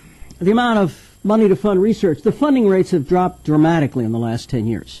is the amount of money to fund research. The funding rates have dropped dramatically in the last 10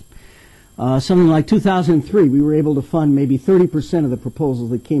 years. Something like 2003, we were able to fund maybe 30% of the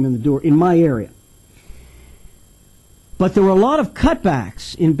proposals that came in the door in my area. But there were a lot of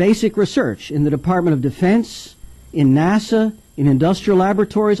cutbacks in basic research in the Department of Defense, in NASA, in industrial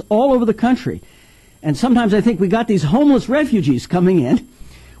laboratories all over the country. And sometimes I think we got these homeless refugees coming in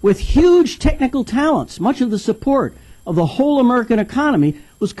with huge technical talents. Much of the support of the whole American economy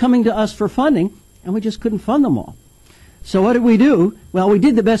was coming to us for funding, and we just couldn't fund them all. So what did we do? Well, we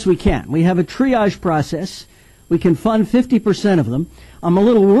did the best we can. We have a triage process. We can fund 50% of them. I'm a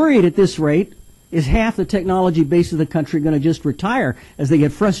little worried at this rate. Is half the technology base of the country going to just retire as they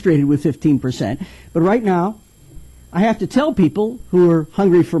get frustrated with 15%? But right now, I have to tell people who are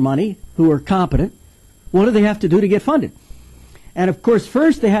hungry for money, who are competent, what do they have to do to get funded? And of course,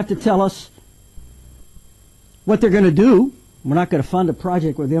 first they have to tell us what they're going to do. We're not going to fund a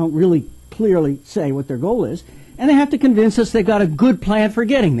project where they don't really clearly say what their goal is. And they have to convince us they've got a good plan for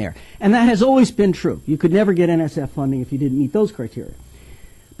getting there. And that has always been true. You could never get NSF funding if you didn't meet those criteria.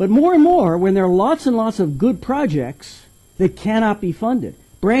 But more and more, when there are lots and lots of good projects that cannot be funded,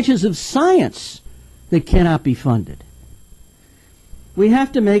 branches of science that cannot be funded, we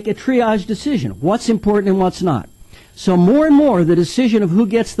have to make a triage decision. What's important and what's not. So more and more, the decision of who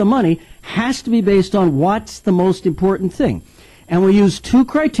gets the money has to be based on what's the most important thing. And we use two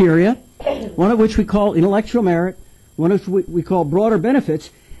criteria, one of which we call intellectual merit, one of which we call broader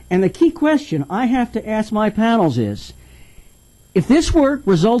benefits. And the key question I have to ask my panels is, if this work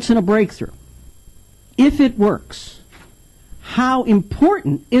results in a breakthrough, if it works, how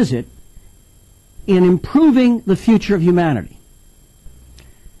important is it in improving the future of humanity?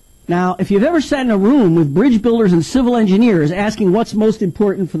 Now, if you've ever sat in a room with bridge builders and civil engineers asking what's most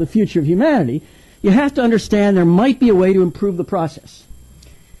important for the future of humanity, you have to understand there might be a way to improve the process.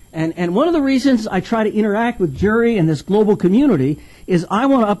 And one of the reasons I try to interact with Jerry and this global community is I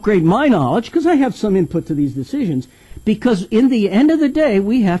want to upgrade my knowledge, because I have some input to these decisions, because in the end of the day,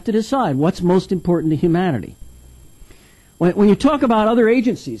 we have to decide what's most important to humanity. When you talk about other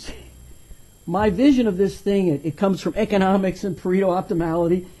agencies, my vision of this thing, it comes from economics and Pareto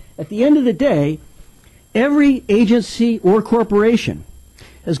optimality. At the end of the day, every agency or corporation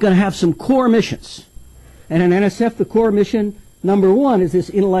is going to have some core missions. And in NSF, the core mission number one is this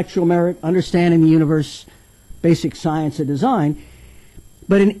intellectual merit, understanding the universe, basic science and design.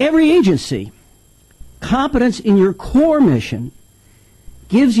 But in every agency, competence in your core mission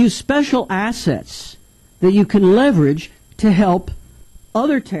gives you special assets that you can leverage to help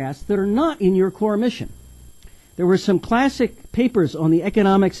other tasks that are not in your core mission. There were some classic papers on the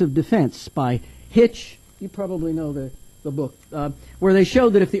economics of defense by Hitch, you probably know the book, where they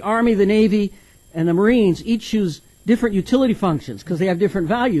showed that if the Army, the Navy, and the Marines each choose different utility functions because they have different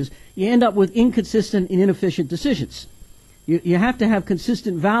values, you end up with inconsistent and inefficient decisions. You have to have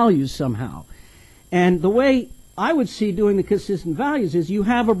consistent values somehow. And the way I would see doing the consistent values is you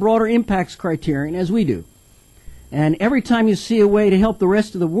have a broader impacts criterion, as we do. And every time you see a way to help the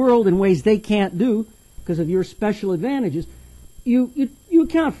rest of the world in ways they can't do because of your special advantages, you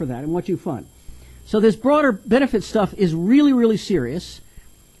account for that in what you fund. So this broader benefit stuff is really, really serious.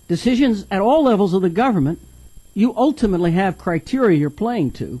 Decisions at all levels of the government, you ultimately have criteria you're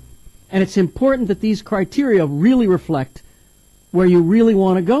playing to, and it's important that these criteria really reflect where you really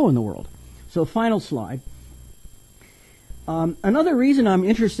want to go in the world. So final slide. Another reason I'm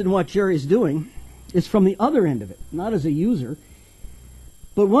interested in what Jerry's doing is from the other end of it, not as a user,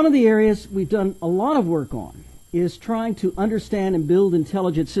 but one of the areas we've done a lot of work on is trying to understand and build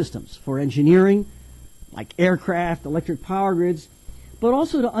intelligent systems for engineering, like aircraft, electric power grids, but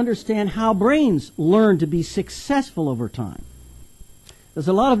also to understand how brains learn to be successful over time. There's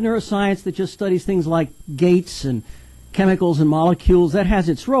a lot of neuroscience that just studies things like gates and chemicals and molecules. That has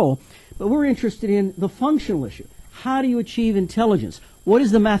its role. But we're interested in the functional issue. How do you achieve intelligence? What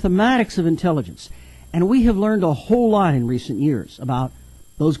is the mathematics of intelligence? And we have learned a whole lot in recent years about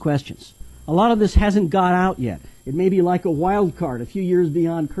those questions. A lot of this hasn't got out yet. It may be like a wild card a few years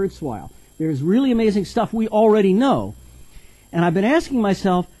beyond Kurzweil. There's really amazing stuff we already know. And I've been asking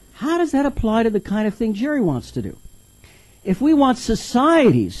myself, how does that apply to the kind of thing Jerry wants to do? If we want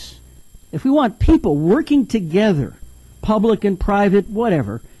societies, if we want people working together, public and private,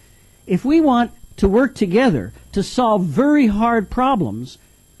 whatever, if we want to work together to solve very hard problems,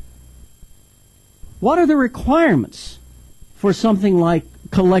 what are the requirements for something like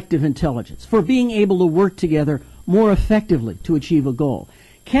collective intelligence, for being able to work together more effectively to achieve a goal?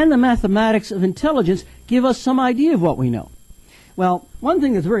 Can the mathematics of intelligence give us some idea of what we know? Well, one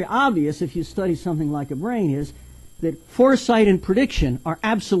thing that's very obvious if you study something like a brain is that foresight and prediction are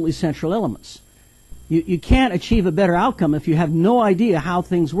absolutely central elements. You can't achieve a better outcome if you have no idea how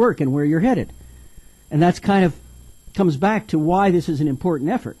things work and where you're headed. And that's kind of comes back to why this is an important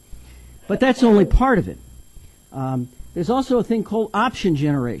effort. But that's only part of it. There's also a thing called option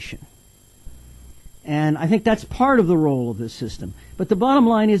generation. And I think that's part of the role of this system. But the bottom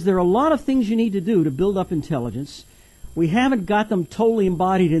line is there are a lot of things you need to do to build up intelligence. We haven't got them totally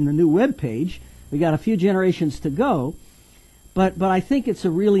embodied in the new web page. We got a few generations to go. But I think it's a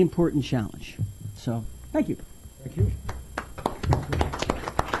really important challenge. So, thank you. Thank you.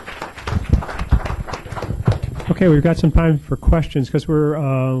 Okay, we've got some time for questions because we're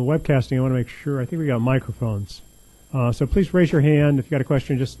webcasting. I want to make sure. I think we got microphones. So please raise your hand if you got a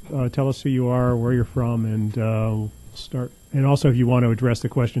question. Just tell us who you are, where you're from, and we'll start. And also, if you want to address the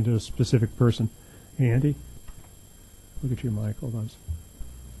question to a specific person. Hey, Andy, look at your mic. Hold on.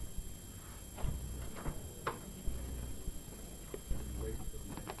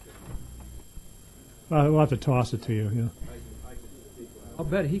 We'll have to toss it to you. Yeah. I'll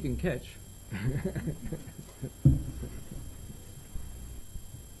bet he can catch.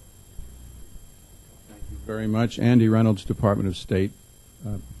 Very much. Andy Reynolds, Department of State.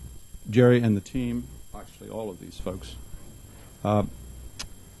 Jerry and the team, actually all of these folks.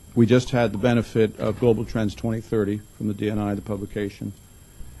 We just had the benefit of Global Trends 2030 from the DNI, the publication,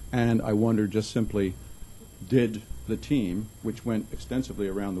 and I wonder just simply, did the team, which went extensively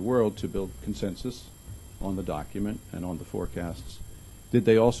around the world to build consensus on the document and on the forecasts, did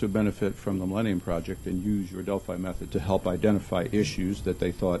they also benefit from the Millennium Project and use your Delphi method to help identify issues that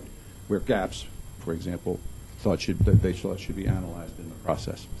they thought were gaps, for example, that they thought should be analyzed in the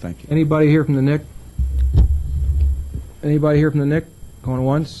process? Thank you. Anybody here from the NIC? Anybody here from the NIC? Going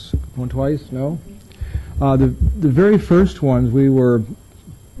once? Going twice? No? The very first ones, we were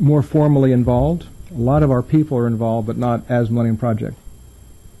more formally involved. A lot of our people are involved, but not as Millennium Project.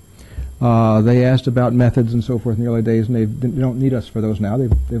 They asked about methods and so forth in the early days, and they don't need us for those now.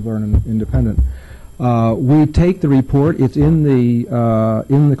 They've learned independent. We take the report. It's in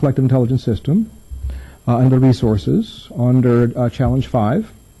the collective intelligence system, under resources, under Challenge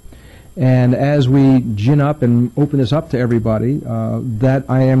 5. And as we gin up and open this up to everybody, that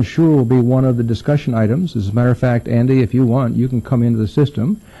I am sure will be one of the discussion items. As a matter of fact, Andy, if you want, you can come into the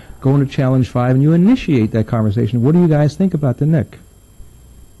system, go into Challenge 5, and you initiate that conversation. What do you guys think about the NIC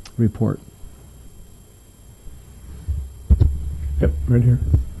report? Yep, right here.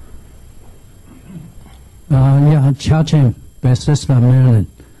 Yeah, Cha-Ching, Bethesda, Maryland.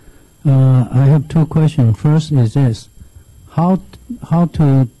 I have two questions. First is this: how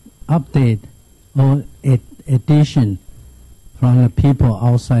to update or addition from the people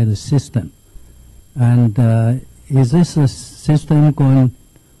outside the system, and is this a system going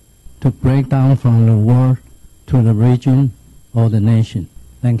to break down from the world to the region or the nation?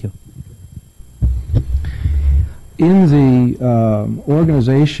 Thank you. In the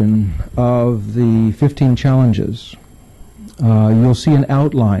organization of the 15 challenges, you'll see an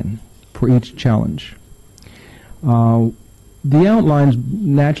outline for each challenge. The outlines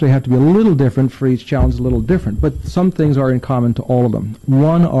naturally have to be a little different for each challenge, a little different, but some things are in common to all of them.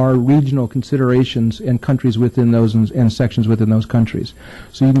 One are regional considerations and countries within those and sections within those countries.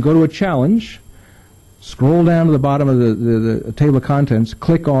 So you can go to a challenge, scroll down to the bottom of the table of contents,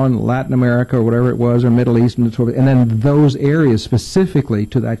 click on Latin America or whatever it was, or Middle East, and then those areas specifically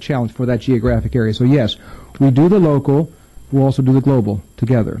to that challenge for that geographic area. So yes, we do the local, we'll also do the global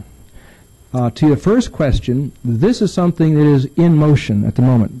together. To your first question, this is something that is in motion at the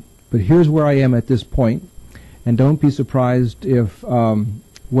moment. But here's where I am at this point, and don't be surprised if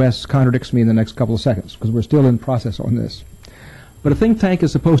Wes contradicts me in the next couple of seconds, because we're still in process on this. But a think tank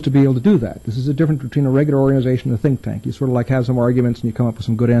is supposed to be able to do that. This is the difference between a regular organization and a think tank. You sort of like have some arguments and you come up with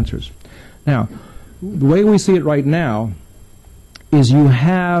some good answers. Now, the way we see it right now is you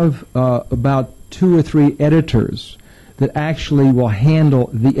have about 2 or 3 editors that actually will handle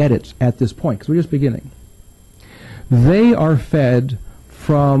the edits at this point, because we're just beginning. They are fed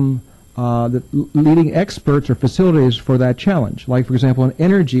from the leading experts or facilities for that challenge. Like, for example, in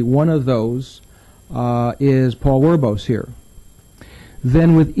energy, one of those is Paul Werbos here.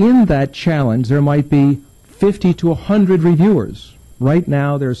 Then within that challenge, there might be 50 to 100 reviewers. Right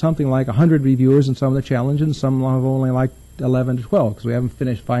now, there's something like 100 reviewers in some of the challenges, and some have only like 11 to 12, because we haven't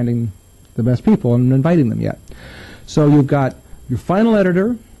finished finding the best people and inviting them yet. So you've got your final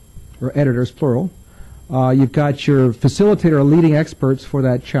editor, or editors plural. You've got your facilitator or leading experts for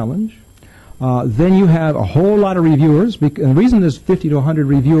that challenge. Then you have a whole lot of reviewers. And the reason there's 50 to 100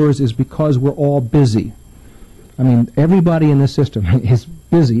 reviewers is because we're all busy. I mean, everybody in this system is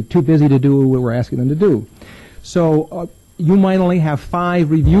busy, too busy to do what we're asking them to do. So you might only have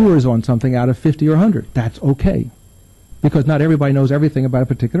 5 reviewers on something out of 50 or 100. That's okay, because not everybody knows everything about a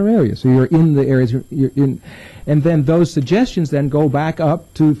particular area. So you're in the areas you're in. And then those suggestions then go back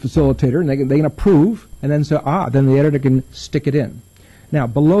up to facilitator, and they can approve, and then say, then the editor can stick it in. Now,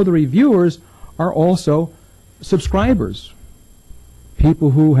 below the reviewers are also subscribers,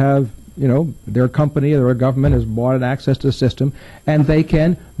 people who have, their company or their government has bought access to the system, and they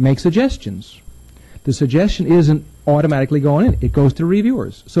can make suggestions. The suggestion isn't automatically going in. It goes to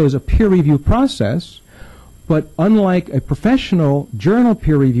reviewers. So there's a peer review process, But unlike a professional journal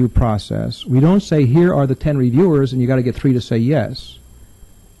peer review process, we don't say here are the 10 reviewers and you got to get 3 to say yes,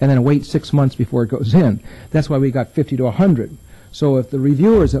 and then wait 6 months before it goes in. That's why we got 50 to 100. So if the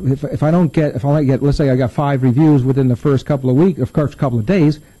reviewers, if I only get, let's say I got 5 reviews within the first couple of weeks, of course, couple of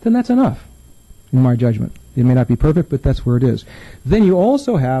days, then that's enough, in my judgment. It may not be perfect, but that's where it is. Then you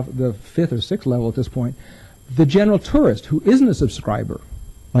also have the 5th or 6th level at this point, the general tourist who isn't a subscriber.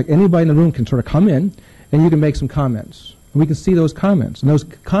 Like anybody in the room can sort of come in, and you can make some comments. And we can see those comments, and those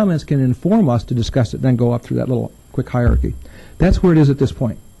comments can inform us to discuss it, then go up through that little quick hierarchy. That's where it is at this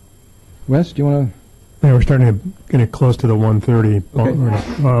point. Wes, do you want to? Yeah, we're starting to get close to the 1:30.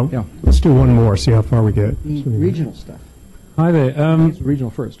 Okay. Yeah. Let's do one more, see how far we get. Regional stuff. Hi there. Regional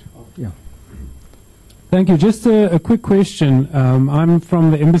first. Yeah. Thank you. Just a quick question. I'm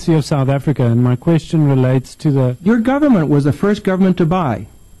from the Embassy of South Africa, and my question relates to the... Your government was the first government to buy.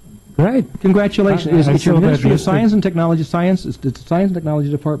 Great. Congratulations. I It's your saw that Ministry of listed. Science and Technology. It's the Science and Technology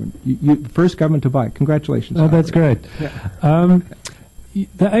Department. You first government to buy. Congratulations. Oh, that's great.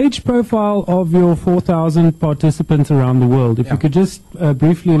 The age profile of your 4,000 participants around the world, if you could just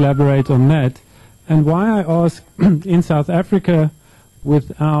briefly elaborate on that, and why I ask, in South Africa,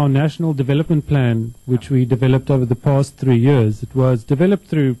 with our National Development Plan, which we developed over the past 3 years, it was developed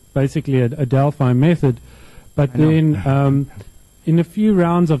through basically a Delphi method, but then in a few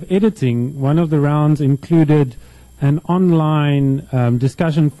rounds of editing, one of the rounds included an online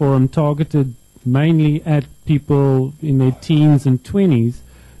discussion forum targeted mainly at people in their teens and 20s,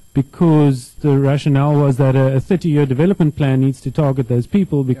 because the rationale was that a 30-year development plan needs to target those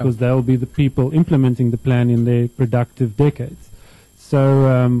people because they'll be the people implementing the plan in their productive decades.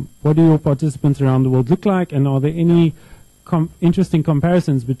 So what do your participants around the world look like, and are there any interesting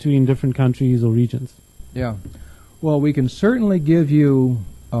comparisons between different countries or regions? Yeah. Well, we can certainly give you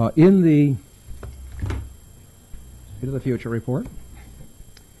in the State of the Future report.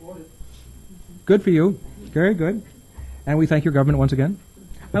 Good for you. Very good. And we thank your government once again.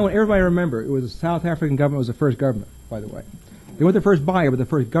 I want everybody to remember, it was the South African government was the first government, by the way. They weren't the first buyer, but the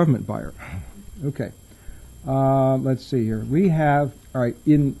first government buyer. Okay. Let's see here. We have, all right,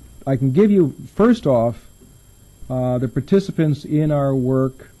 I can give you, first off, the participants in our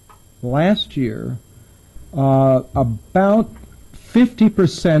work last year. About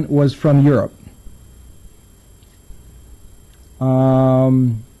 50% was from Europe.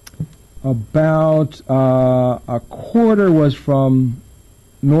 About a quarter was from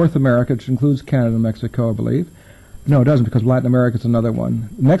North America, which includes Canada and Mexico, I believe. No, it doesn't, because Latin America is another one.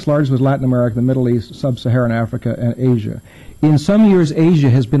 The next largest was Latin America, the Middle East, Sub-Saharan Africa, and Asia. In some years, Asia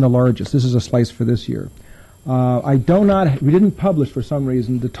has been the largest. This is a slice for this year. We didn't publish for some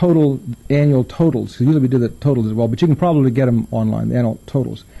reason the total annual totals, because usually we do the totals as well, but you can probably get them online, the annual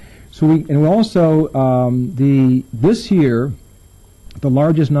totals. So we also, this year, the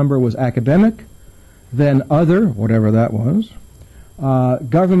largest number was academic, then other, whatever that was,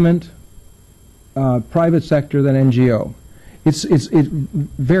 government, private sector, then NGO. It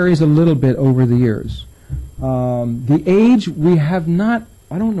varies a little bit over the years. The age, we have not,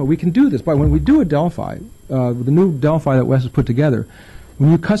 I don't know, we can do this, but when we do a Delphi, the new Delphi that Wes has put together,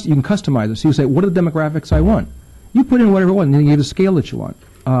 when you can customize it. So you say, what are the demographics I want? You put in whatever you want, and then you give a scale that you want.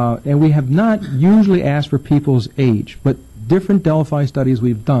 And we have not usually asked for people's age, but different Delphi studies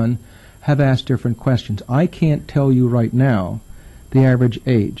we've done have asked different questions. I can't tell you right now the average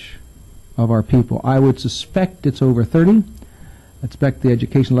age of our people. I would suspect it's over 30. I expect the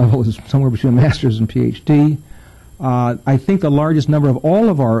education level is somewhere between master's and PhD. I think the largest number of all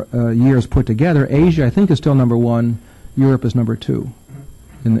of our years put together, Asia, I think, is still number 1. Europe is number 2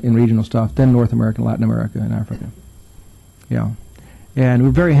 in regional stuff. Then North America, Latin America, and Africa. Yeah. And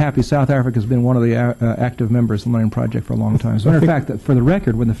we're very happy. South Africa has been one of the active members of the Millennium Project for a long time. As a matter of fact, that for the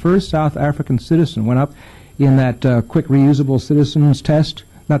record, when the first South African citizen went up in that quick reusable citizens test,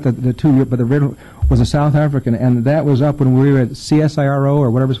 not the 2 year, but the original was a South African, and that was up when we were at CSIRO or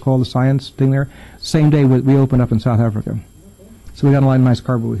whatever it's called, the science thing there. Same day we opened up in South Africa. So we got a lot of nice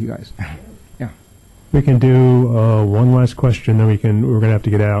carbo with you guys. Yeah. We can do one last question, then we're going to have to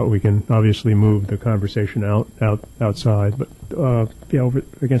get out. We can obviously move the conversation outside, but over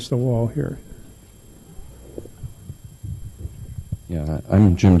against the wall here. Yeah,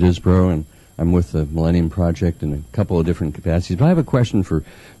 I'm Jim Disbrow, and I'm with the Millennium Project in a couple of different capacities. But I have a question for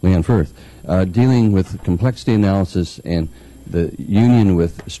Leon Firth, dealing with complexity analysis and the union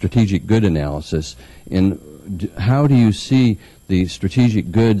with strategic good analysis. How do you see the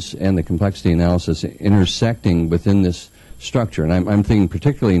strategic goods and the complexity analysis intersecting within this structure. And I'm thinking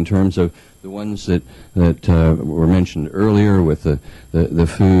particularly in terms of the ones that were mentioned earlier with the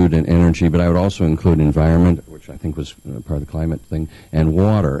food and energy, but I would also include environment, which I think was part of the climate thing, and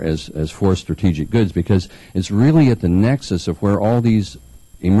water as 4 strategic goods, because it's really at the nexus of where all these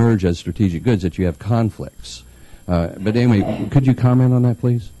emerge as strategic goods that you have conflicts. But anyway, could you comment on that,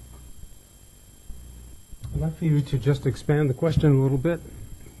 please? I'd like for you to just expand the question a little bit.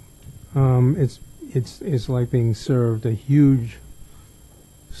 It's like being served a huge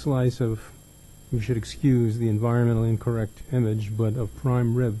slice of, you should excuse the environmentally incorrect image, but of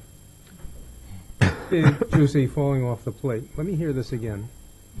prime rib. Big, juicy, falling off the plate. Let me hear this again.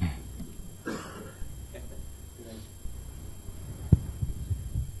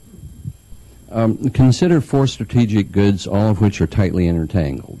 Consider 4 strategic goods, all of which are tightly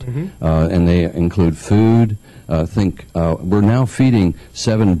intertangled. Mm-hmm. And they include food. We're now feeding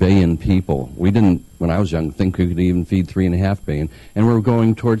 7 billion people. We didn't, when I was young, think we could even feed 3.5 billion. And we're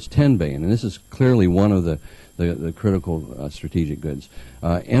going towards 10 billion. And this is clearly one of the critical strategic goods.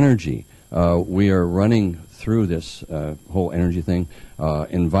 Energy. We are running through this whole energy thing.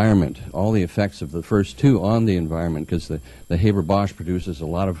 Environment, all the effects of the first 2 on the environment, because the Haber-Bosch produces a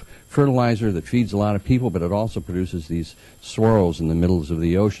lot of fertilizer that feeds a lot of people, but it also produces these swirls in the middles of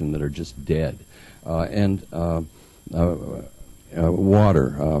the ocean that are just dead. And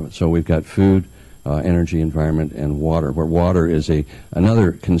water. So we've got food, energy, environment, and water, where water is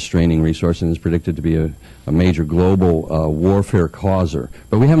another constraining resource and is predicted to be a major global warfare causer.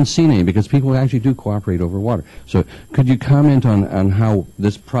 But we haven't seen any because people actually do cooperate over water. So could you comment on how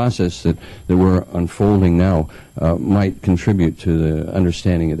this process that we're unfolding now might contribute to the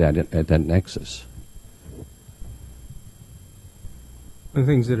understanding of that at that nexus? One of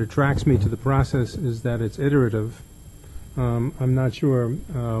the things that attracts me to the process is that it's iterative. I'm not sure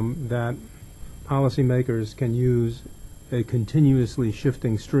that policymakers can use a continuously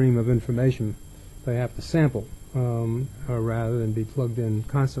shifting stream of information. They have to sample rather than be plugged in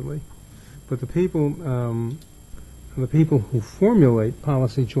constantly. But the people who formulate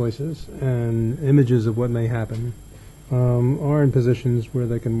policy choices and images of what may happen are in positions where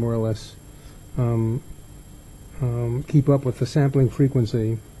they can more or less keep up with the sampling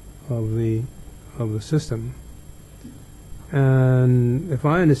frequency of the system. And if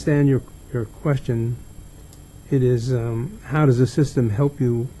I understand your question, it is how does the system help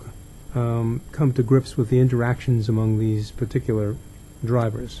you come to grips with the interactions among these particular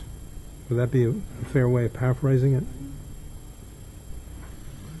drivers? Would that be a fair way of paraphrasing it?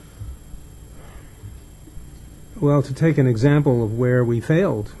 Well, to take an example of where we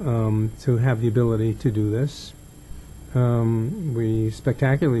failed to have the ability to do this, we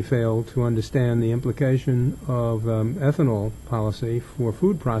spectacularly failed to understand the implication of ethanol policy for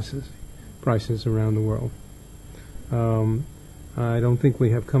food prices around the world. I don't think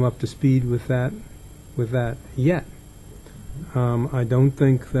we have come up to speed with that yet. I don't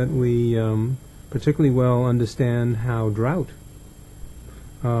think that we particularly well understand how drought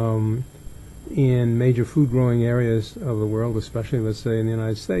in major food-growing areas of the world, especially, let's say, in the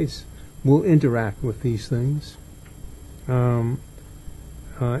United States, will interact with these things. And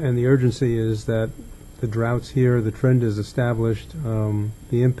the urgency is that the droughts here, the trend is established,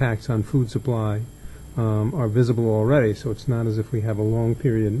 the impacts on food supply are visible already, so it's not as if we have a long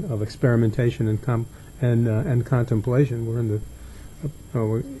period of experimentation and contemplation. We're in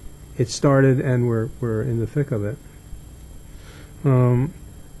it started and we're in the thick of it.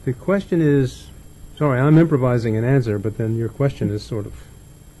 The question is, sorry, I'm improvising an answer, but then your question is sort of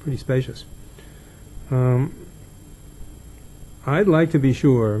pretty spacious. I'd like to be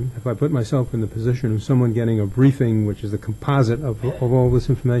sure, if I put myself in the position of someone getting a briefing, which is the composite of all this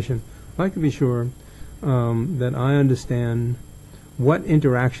information, I'd like to be sure that I understand what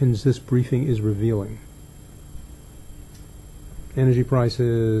interactions this briefing is revealing. Energy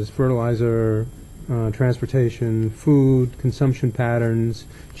prices, fertilizer, transportation, food, consumption patterns,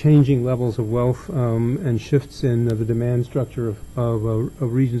 changing levels of wealth, and shifts in the demand structure of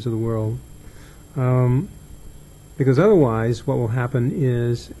regions of the world. Because otherwise, what will happen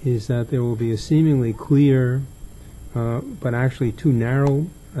is that there will be a seemingly clear, but actually too narrow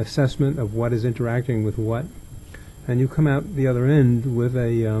assessment of what is interacting with what, and you come out the other end with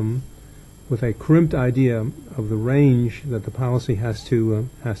a crimped idea of the range that the policy has to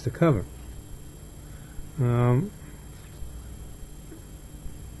cover.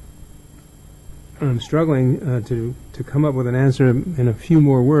 I'm struggling to come up with an answer in a few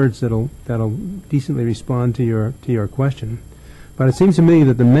more words that'll decently respond to your question. But it seems to me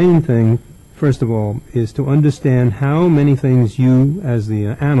that the main thing, first of all, is to understand how many things you, as the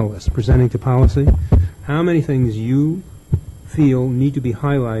analyst presenting to policy, how many things you feel need to be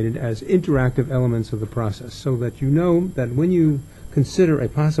highlighted as interactive elements of the process, so that you know that when you consider a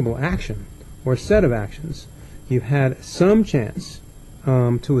possible action or set of actions, you've had some chance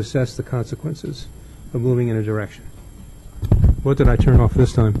to assess the consequences of moving in a direction. What did I turn off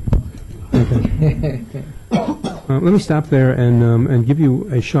this time? Okay. Let me stop there and give you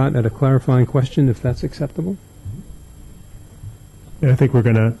a shot at a clarifying question, if that's acceptable. And I think we're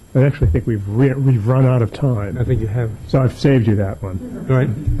going to. I actually think we've run out of time. I think you have. So I've saved you that one. All right.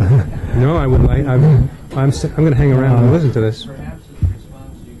 No, I would like. I'm going to hang around and listen to this. Perhaps as a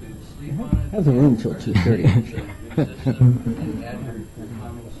response, you could sleep on it. Have the room till 2:30. And add your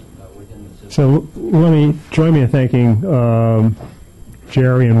comments within the system. So join me in thanking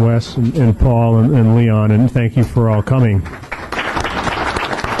Jerry and Wes and Paul and Leon, and thank you for all coming.